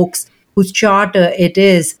or folks whose charter it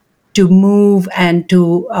is to move and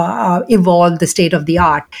to evolve the state of the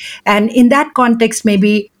art. And in that context,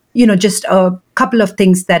 maybe just a couple of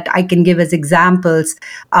things that I can give as examples.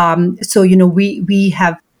 So, we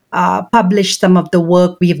have published some of the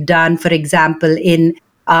work we've done, for example, in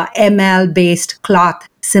ML-based cloth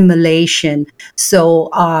simulation. So,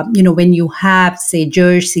 when you have, say,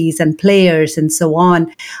 jerseys and players and so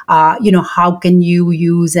on, how can you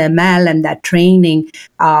use ML and that training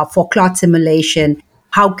for cloth simulation?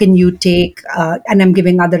 How can you take, and I'm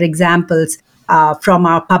giving other examples from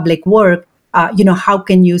our public work, how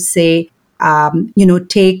can you say,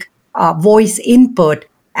 take voice input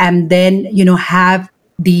and then, have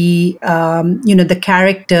the, the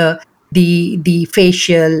character, the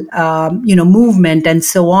facial, movement and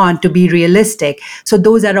so on to be realistic. So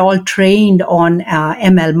those are all trained on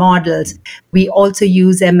ML models. We also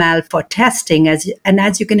use ML for testing.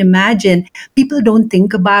 As you can imagine, people don't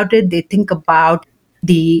think about it. They think about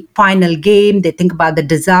the final game, they think about the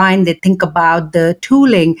design, they think about the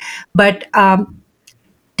tooling, but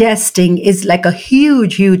testing is like a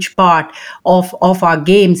huge part of our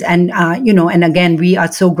games. And and again, we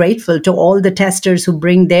are so grateful to all the testers who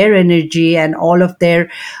bring their energy and all of their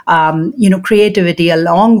creativity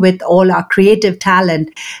along with all our creative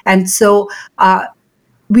talent. And so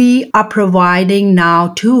we are providing now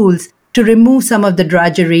tools to remove some of the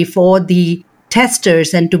drudgery for the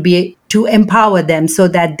testers and to empower them so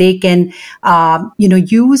that they can,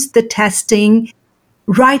 use the testing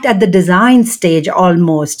right at the design stage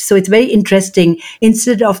almost. So it's very interesting.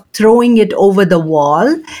 Instead of throwing it over the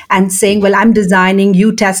wall and saying, well, I'm designing,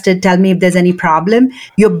 you test it, tell me if there's any problem,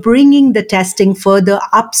 you're bringing the testing further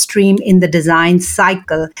upstream in the design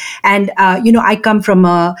cycle. And, I come from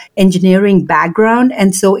a engineering background.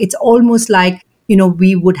 And so it's almost like,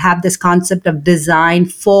 we would have this concept of design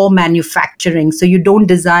for manufacturing. So you don't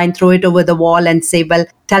design, throw it over the wall and say, well,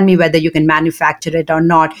 tell me whether you can manufacture it or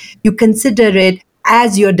not. You consider it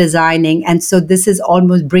as you're designing. And so this is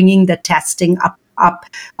almost bringing the testing up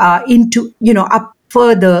into, up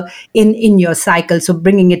further in your cycle. So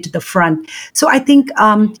bringing it to the front. So I think,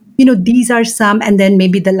 these are some, and then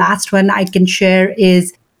maybe the last one I can share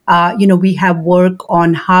is, we have work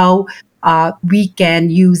on how we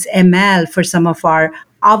can use ML for some of our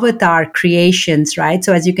avatar creations, right?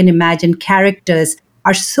 So as you can imagine, characters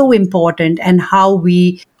are so important, and how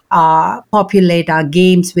we populate our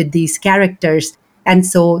games with these characters. And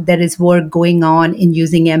so there is work going on in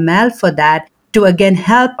using ML for that to, again,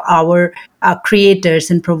 help our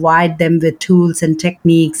creators and provide them with tools and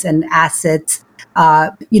techniques and assets,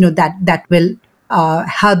 that will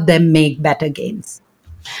help them make better games.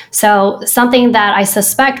 So something that I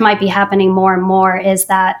suspect might be happening more and more is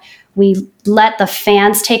that we let the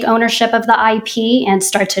fans take ownership of the IP and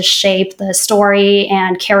start to shape the story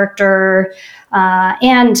and character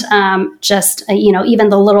and just, even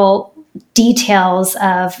the little details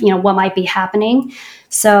of, what might be happening.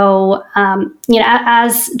 So,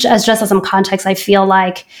 as just as some context, I feel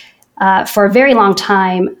like for a very long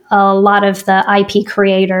time, a lot of the IP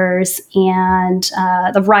creators and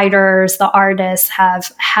the writers, the artists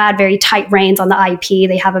have had very tight reins on the IP.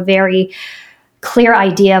 They have a very clear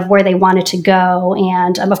idea of where they want it to go.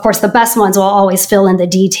 And of course, the best ones will always fill in the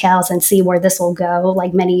details and see where this will go,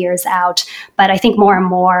 like many years out. But I think more and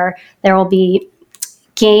more there will be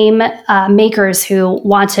game makers who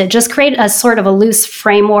want to just create a sort of a loose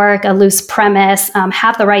framework, a loose premise,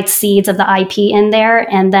 have the right seeds of the IP in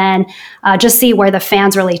there, and then just see where the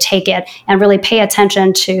fans really take it and really pay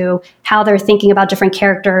attention to how they're thinking about different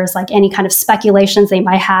characters, like any kind of speculations they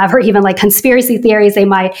might have, or even like conspiracy theories they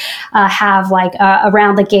might have like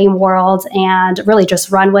around the game world, and really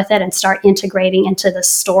just run with it and start integrating into the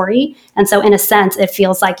story. And so in a sense, it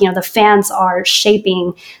feels like, the fans are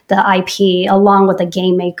shaping the IP along with the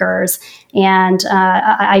game makers. And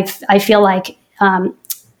I feel like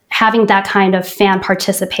having that kind of fan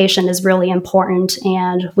participation is really important,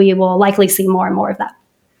 and we will likely see more and more of that.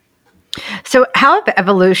 So how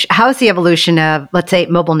is the evolution of, let's say,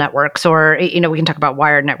 mobile networks, or, we can talk about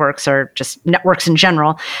wired networks or just networks in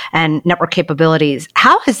general and network capabilities.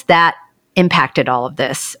 How has that impacted all of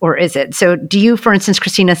this, or is it? So do you, for instance,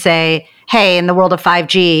 Christina, say, hey, in the world of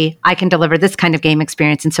 5G, I can deliver this kind of game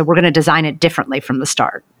experience, and so we're going to design it differently from the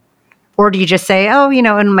start? Or do you just say,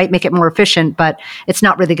 it might make it more efficient, but it's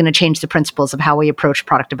not really going to change the principles of how we approach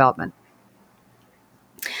product development?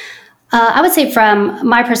 I would say from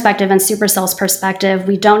my perspective and Supercell's perspective,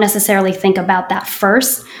 we don't necessarily think about that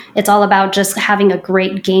first. It's all about just having a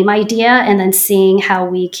great game idea and then seeing how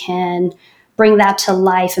we can bring that to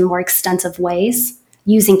life in more extensive ways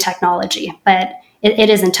using technology. But it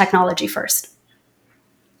isn't technology first.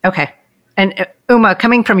 Okay. And Uma,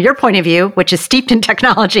 coming from your point of view, which is steeped in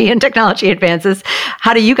technology and technology advances,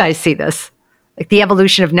 how do you guys see this? Like the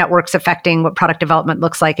evolution of networks affecting what product development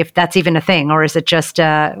looks like, if that's even a thing, or is it just,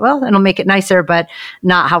 it'll make it nicer, but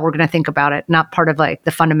not how we're going to think about it, not part of like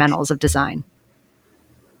the fundamentals of design?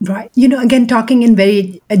 Right. Again, talking in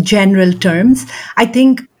very general terms, I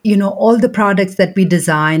think, all the products that we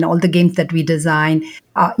design, all the games that we design,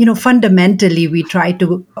 fundamentally, we try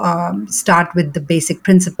to start with the basic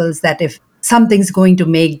principles that if something's going to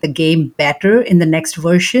make the game better in the next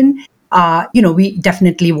version, we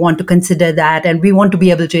definitely want to consider that, and we want to be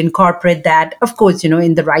able to incorporate that, of course,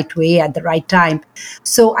 in the right way at the right time.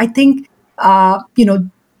 So I think,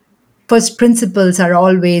 first principles are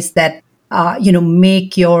always that,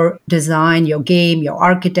 make your design, your game, your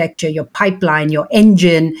architecture, your pipeline, your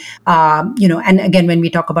engine, and again, when we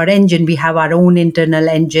talk about engine, we have our own internal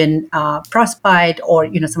engine, Frostbite, or,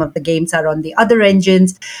 some of the games are on the other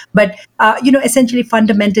engines. But, essentially,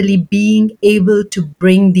 fundamentally being able to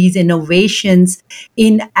bring these innovations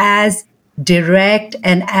in as direct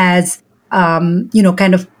and as,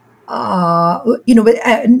 kind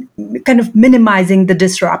of minimizing the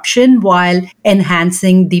disruption while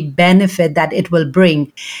enhancing the benefit that it will bring.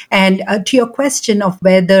 And to your question of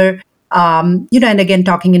whether, and again,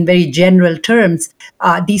 talking in very general terms,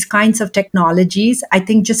 these kinds of technologies, I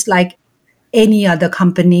think just like any other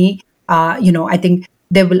company, I think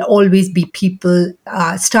there will always be people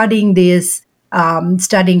studying this,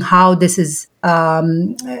 studying how this is,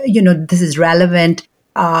 this is relevant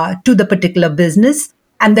to the particular business.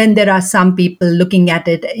 And then there are some people looking at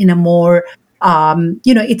it in a more,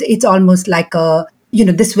 it's almost like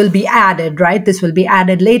this will be added, right? This will be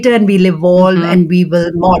added later and we'll evolve and we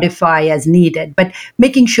will modify as needed. But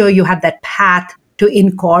making sure you have that path to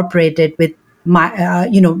incorporate it with,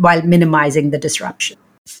 while minimizing the disruption.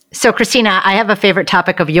 So, Christina, I have a favorite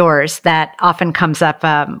topic of yours that often comes up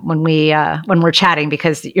when we're chatting,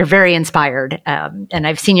 because you're very inspired, and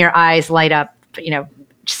I've seen your eyes light up,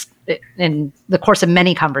 just in the course of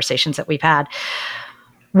many conversations that we've had.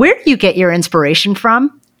 Where do you get your inspiration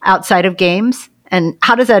from outside of games? And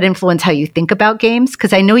how does that influence how you think about games?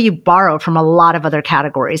 Because I know you borrow from a lot of other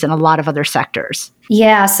categories and a lot of other sectors.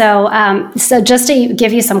 Yeah. So just to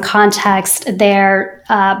give you some context there,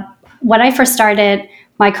 when I first started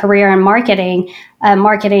my career in marketing, a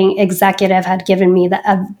marketing executive had given me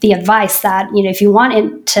the advice that, if you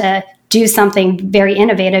wanted to do something very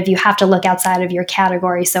innovative, you have to look outside of your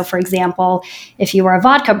category. So for example, if you were a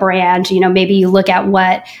vodka brand, maybe you look at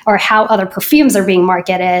what or how other perfumes are being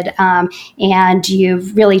marketed, and you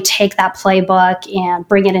really take that playbook and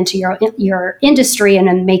bring it into your industry and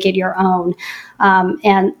then make it your own.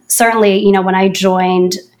 And certainly, when I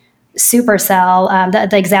joined Supercell,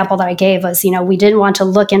 the example that I gave was, we didn't want to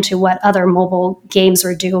look into what other mobile games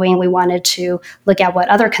were doing. We wanted to look at what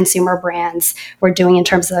other consumer brands were doing in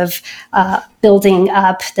terms of building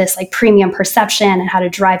up this like premium perception and how to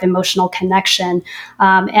drive emotional connection.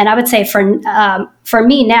 And I would say for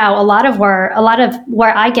me now, a lot of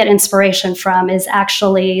where I get inspiration from is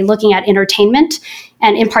actually looking at entertainment.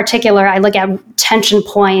 And in particular, I look at tension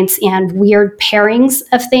points and weird pairings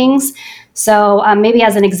of things. So maybe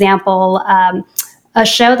as an example, a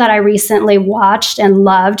show that I recently watched and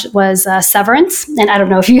loved was Severance. And I don't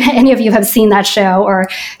know if any of you have seen that show or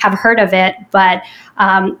have heard of it, but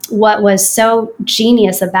what was so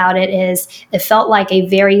genius about it is it felt like a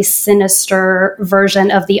very sinister version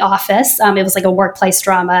of The Office. It was like a workplace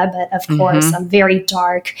drama, but of course, very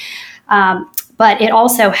dark. But it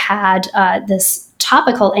also had this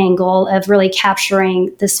topical angle of really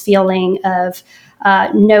capturing this feeling of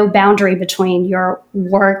no boundary between your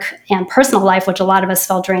work and personal life, which a lot of us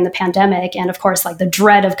felt during the pandemic. And of course, like the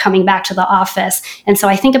dread of coming back to the office. And so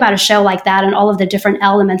I think about a show like that and all of the different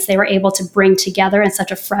elements they were able to bring together in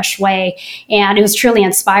such a fresh way. And it was truly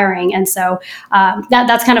inspiring. And so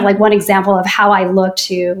that's kind of like one example of how I look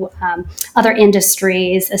to other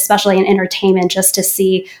industries, especially in entertainment, just to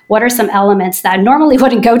see what are some elements that normally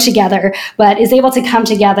wouldn't go together, but is able to come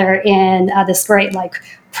together in this great like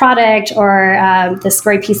product or this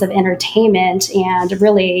great piece of entertainment and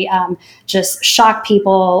really just shock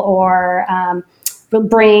people or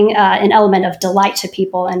bring an element of delight to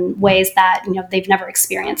people in ways that they've never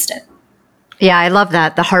experienced it. Yeah, I love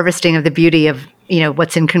that, the harvesting of the beauty of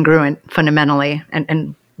what's incongruent fundamentally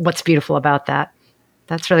and what's beautiful about that.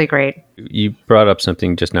 That's really great. You brought up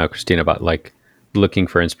something just now, Christina, about like looking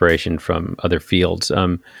for inspiration from other fields.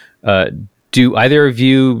 Do either of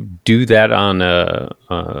you do that on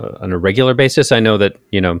a regular basis? I know that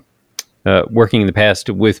working in the past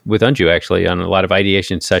with Anju actually on a lot of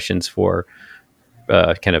ideation sessions for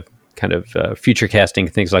kind of future casting,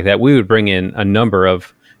 things like that. We would bring in a number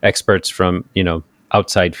of experts from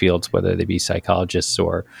outside fields, whether they be psychologists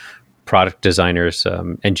or product designers,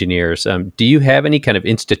 engineers. Do you have any kind of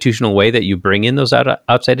institutional way that you bring in those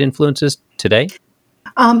outside influences today?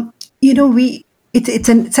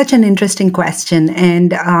 It's such an interesting question.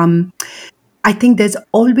 And I think there's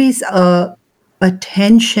always a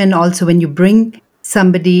tension also when you bring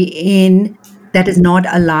somebody in that is not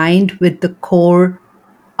aligned with the core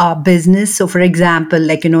business. So for example,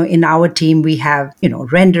 like, in our team, we have,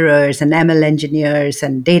 renderers and ML engineers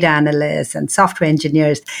and data analysts and software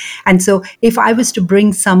engineers. And so if I was to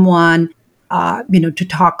bring someone, to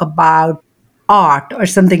talk about art or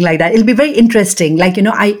something like that, it'll be very interesting. Like,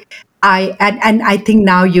 I think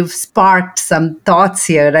now you've sparked some thoughts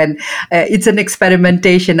here, and it's an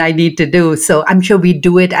experimentation I need to do. So I'm sure we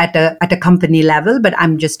do it at a company level, but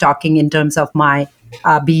I'm just talking in terms of my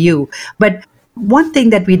BU. But one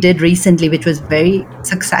thing that we did recently, which was very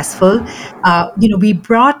successful, we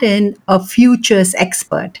brought in a futures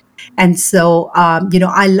expert. And so,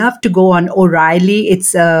 I love to go on O'Reilly.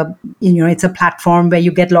 It's it's a platform where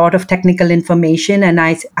you get a lot of technical information. And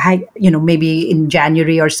I maybe in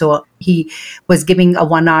January or so, he was giving a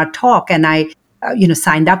 1-hour talk, and I,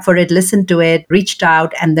 signed up for it, listened to it, reached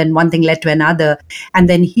out, and then one thing led to another. And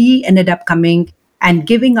then he ended up coming and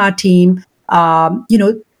giving our team,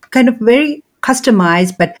 kind of very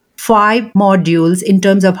customized, but 5 modules in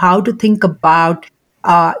terms of how to think about,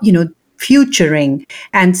 futuring.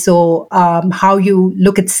 And so how you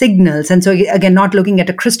look at signals. And so again, not looking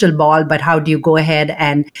at a crystal ball, but how do you go ahead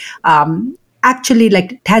and actually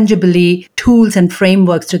like tangibly tools and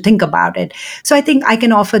frameworks to think about it. So I think I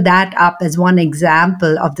can offer that up as one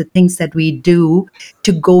example of the things that we do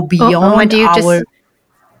to go beyond do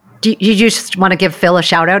you just want to give Phil a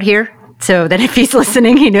shout out here so that if he's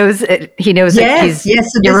listening, he knows that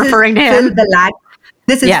So you're referring to him?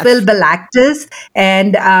 This is Phil Balaktis,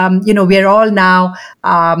 and we're all now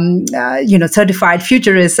certified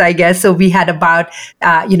futurists, I guess. So we had about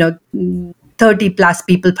 30 plus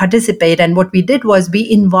people participate, and what we did was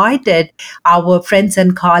we invited our friends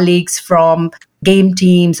and colleagues from game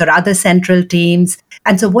teams or other central teams.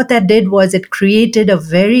 And so what that did was it created a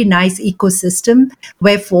very nice ecosystem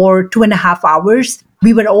where for 2.5 hours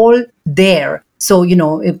we were all there. So,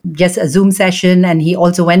 just a Zoom session, and he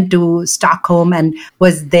also went to Stockholm and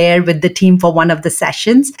was there with the team for one of the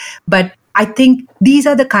sessions. But I think these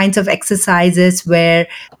are the kinds of exercises where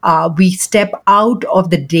we step out of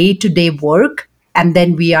the day-to-day work, and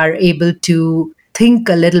then we are able to think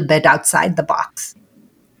a little bit outside the box.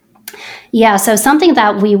 Yeah, so something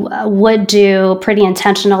that we would do pretty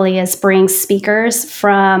intentionally is bring speakers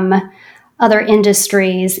from other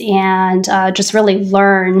industries and just really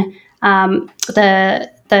learn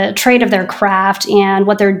the trade of their craft and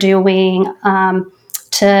what they're doing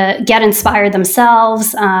to get inspired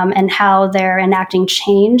themselves and how they're enacting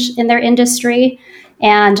change in their industry.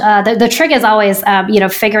 And the trick is always,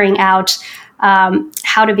 figuring out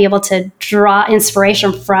how to be able to draw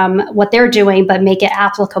inspiration from what they're doing, but make it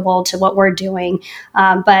applicable to what we're doing.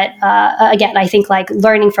 But again, I think like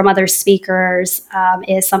learning from other speakers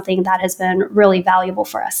is something that has been really valuable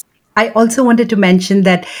for us. I also wanted to mention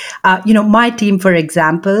that, my team, for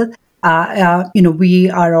example, we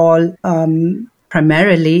are all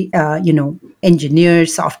primarily,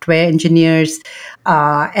 engineers, software engineers,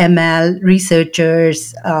 ML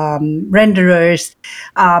researchers, renderers.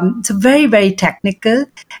 So very, very technical.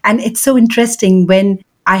 And it's so interesting when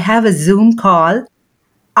I have a Zoom call,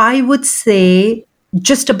 I would say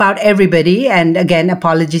just about everybody, and again,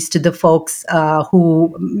 apologies to the folks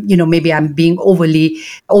who, maybe I'm being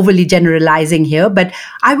overly generalizing here, but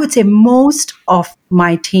I would say most of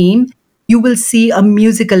my team, you will see a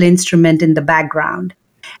musical instrument in the background.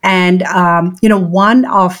 And, one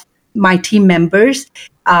of my team members,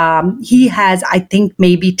 he has, I think,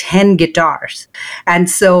 maybe 10 guitars. And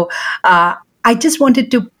so I just wanted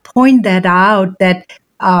to point that out that,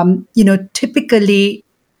 typically,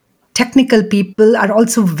 technical people are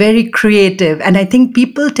also very creative. And I think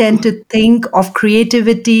people tend to think of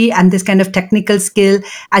creativity and this kind of technical skill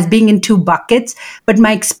as being in 2 buckets. But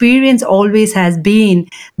my experience always has been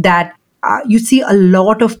that you see a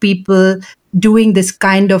lot of people doing this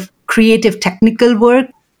kind of creative technical work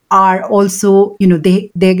are also,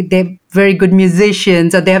 they're very good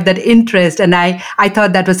musicians, or they have that interest. And I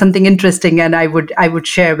thought that was something interesting, and I would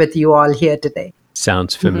share with you all here today.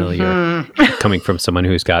 Sounds familiar, coming from someone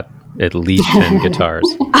who's got at least 10 guitars.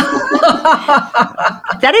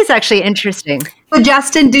 That is actually interesting. So,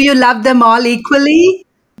 Justin, do you love them all equally?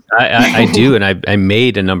 I do, and I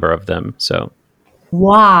made a number of them. So,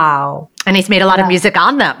 wow. And he's made a lot of music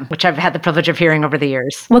on them, which I've had the privilege of hearing over the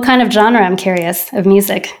years. What kind of genre, I'm curious, of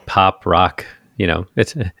music? Pop, rock,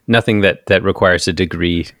 it's nothing that requires a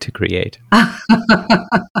degree to create.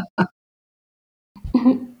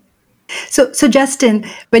 So Justin,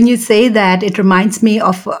 when you say that, it reminds me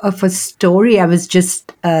of a story I was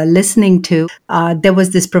just listening to. There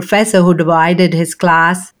was this professor who divided his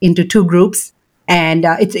class into 2 groups, and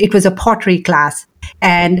it was a pottery class.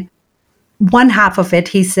 And one half of it,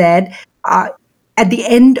 he said, at the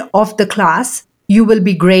end of the class, you will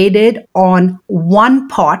be graded on one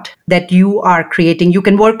pot that you are creating. You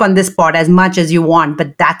can work on this pot as much as you want,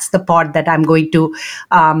 but that's the pot that I'm going to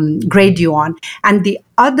grade you on. And the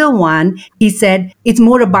other one, he said, it's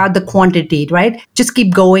more about the quantity, right? Just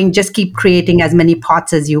keep going, just keep creating as many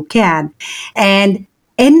pots as you can. And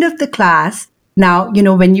end of the class, now,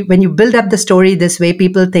 when you build up the story this way,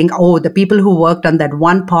 people think, oh, the people who worked on that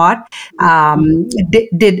one pot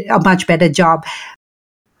did a much better job.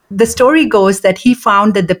 The story goes that he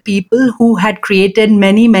found that the people who had created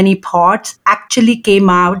many, many pots actually came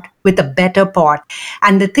out with a better pot.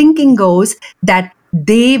 And the thinking goes that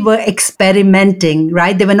they were experimenting,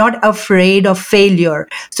 right? They were not afraid of failure.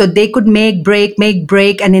 So they could make, break.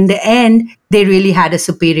 And in the end, they really had a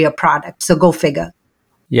superior product. So go figure.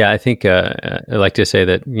 Yeah, I think I like to say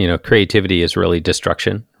that, creativity is really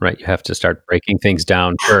destruction, right? You have to start breaking things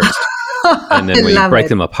down first. And then when you Love break it.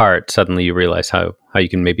 them apart, suddenly you realize how you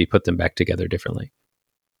can maybe put them back together differently.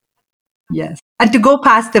 Yes. And to go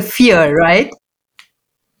past the fear, right?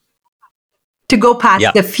 To go past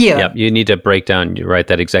Yep. the fear. Yep. You need to break down,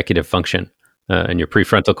 that executive function in your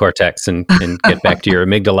prefrontal cortex and get back to your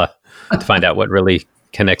amygdala to find out what really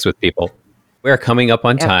connects with people. We're coming up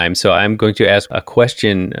on time, so I'm going to ask a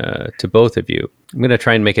question to both of you. I'm going to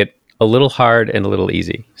try and make it a little hard and a little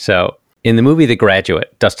easy. So in the movie The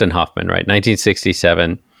Graduate, Dustin Hoffman, right,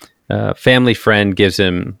 1967, family friend gives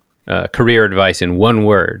him career advice in one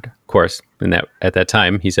word. Of course, at that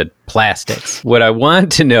time, he said plastics. What I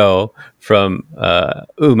want to know from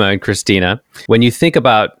Uma and Christina, when you think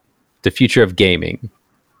about the future of gaming,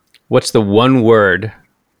 what's the one word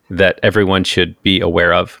that everyone should be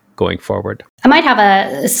aware of going forward? I might have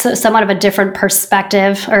a somewhat of a different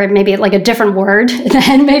perspective, or maybe like a different word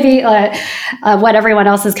than maybe what everyone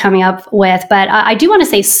else is coming up with. But I do want to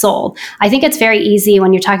say soul. I think it's very easy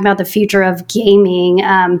when you're talking about the future of gaming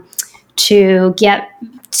to get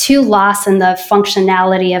too lost in the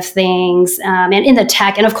functionality of things and in the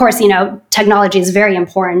tech. And of course, technology is very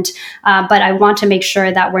important, but I want to make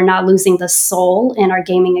sure that we're not losing the soul in our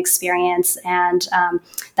gaming experience, and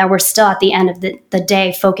that we're still at the end of the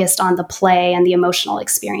day focused on the play and the emotional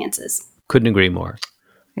experiences. Couldn't agree more.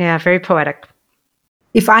 Yeah, very poetic.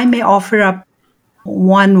 If I may offer up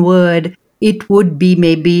one word, it would be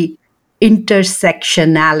maybe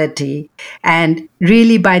intersectionality. And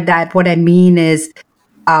really by that, what I mean is,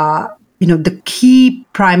 the key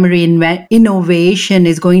primary innovation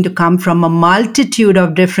is going to come from a multitude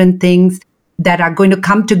of different things that are going to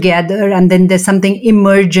come together, and then there's something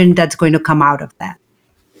emergent that's going to come out of that.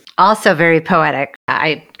 Also very poetic.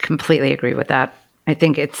 I completely agree with that. I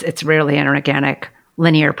think it's rarely an organic,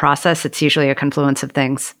 linear process. It's usually a confluence of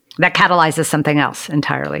things that catalyzes something else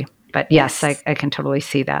entirely. But yes, I can totally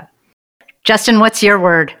see that. Justin, what's your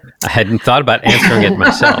word? I hadn't thought about answering it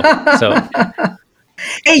myself. So,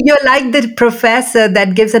 hey, you're like the professor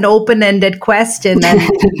that gives an open-ended question, and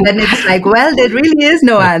then it's like, well, there really is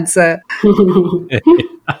no answer.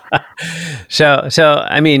 so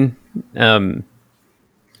I mean,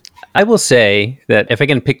 I will say that if I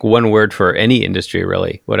can pick one word for any industry,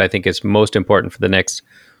 really, what I think is most important for the next,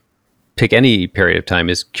 pick any period of time,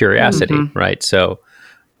 is curiosity, right? So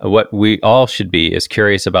what we all should be is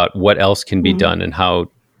curious about what else can be done and how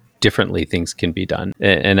differently things can be done.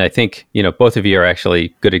 And I think, both of you are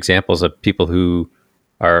actually good examples of people who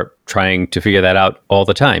are trying to figure that out all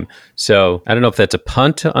the time. So I don't know if that's a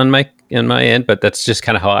punt on my end, but that's just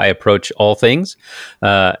kind of how I approach all things.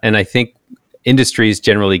 And I think industries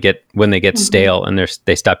generally when they get stale and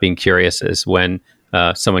they stop being curious is when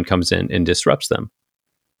someone comes in and disrupts them.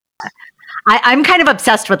 I'm kind of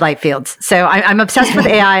obsessed with light fields. So I'm obsessed with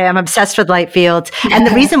AI. I'm obsessed with light fields. And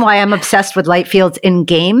the reason why I'm obsessed with light fields in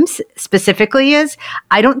games specifically is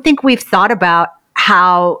I don't think we've thought about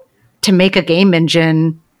how to make a game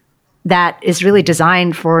engine that is really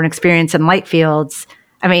designed for an experience in light fields.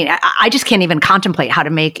 I mean, I just can't even contemplate how to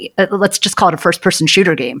make, let's just call it a first-person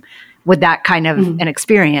shooter game with that kind of an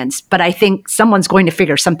experience. But I think someone's going to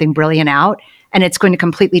figure something brilliant out, and it's going to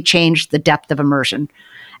completely change the depth of immersion.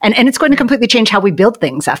 And it's going to completely change how we build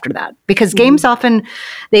things after that. Because games often,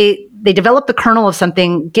 they develop the kernel of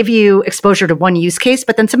something, give you exposure to one use case,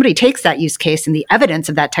 but then somebody takes that use case and the evidence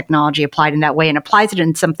of that technology applied in that way and applies it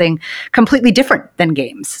in something completely different than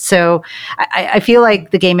games. So I feel like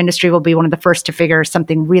the game industry will be one of the first to figure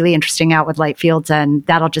something really interesting out with light fields, and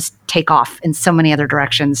that'll just take off in so many other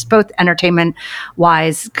directions, both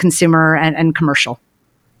entertainment-wise, consumer, and commercial.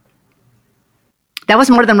 That was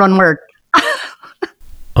more than one word.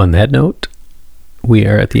 On that note, we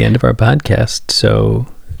are at the end of our podcast. So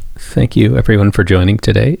thank you, everyone, for joining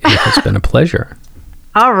today. It has been a pleasure.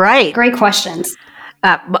 All right. Great questions.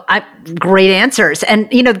 Great answers. And,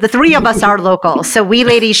 the three of us are local. So we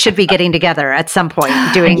ladies should be getting together at some point,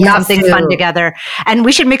 doing something fun together. And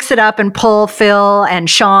we should mix it up and pull Phil and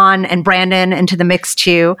Sean and Brandon into the mix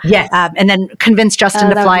too. Yes. And then convince Justin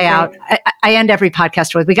to fly out. I end every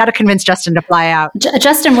podcast with, we got to convince Justin to fly out.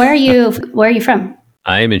 Justin, where are you from?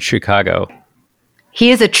 I am in Chicago. He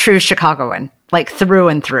is a true Chicagoan, like through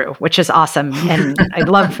and through, which is awesome. And I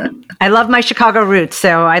love my Chicago roots.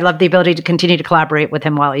 So I love the ability to continue to collaborate with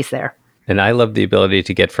him while he's there. And I love the ability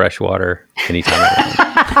to get fresh water anytime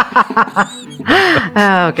I want.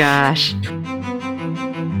 Oh, gosh.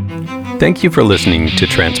 Thank you for listening to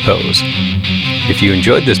Transpose. If you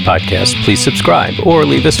enjoyed this podcast, please subscribe or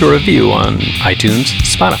leave us a review on iTunes,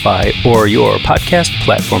 Spotify, or your podcast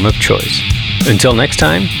platform of choice. Until next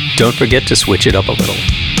time, don't forget to switch it up a little.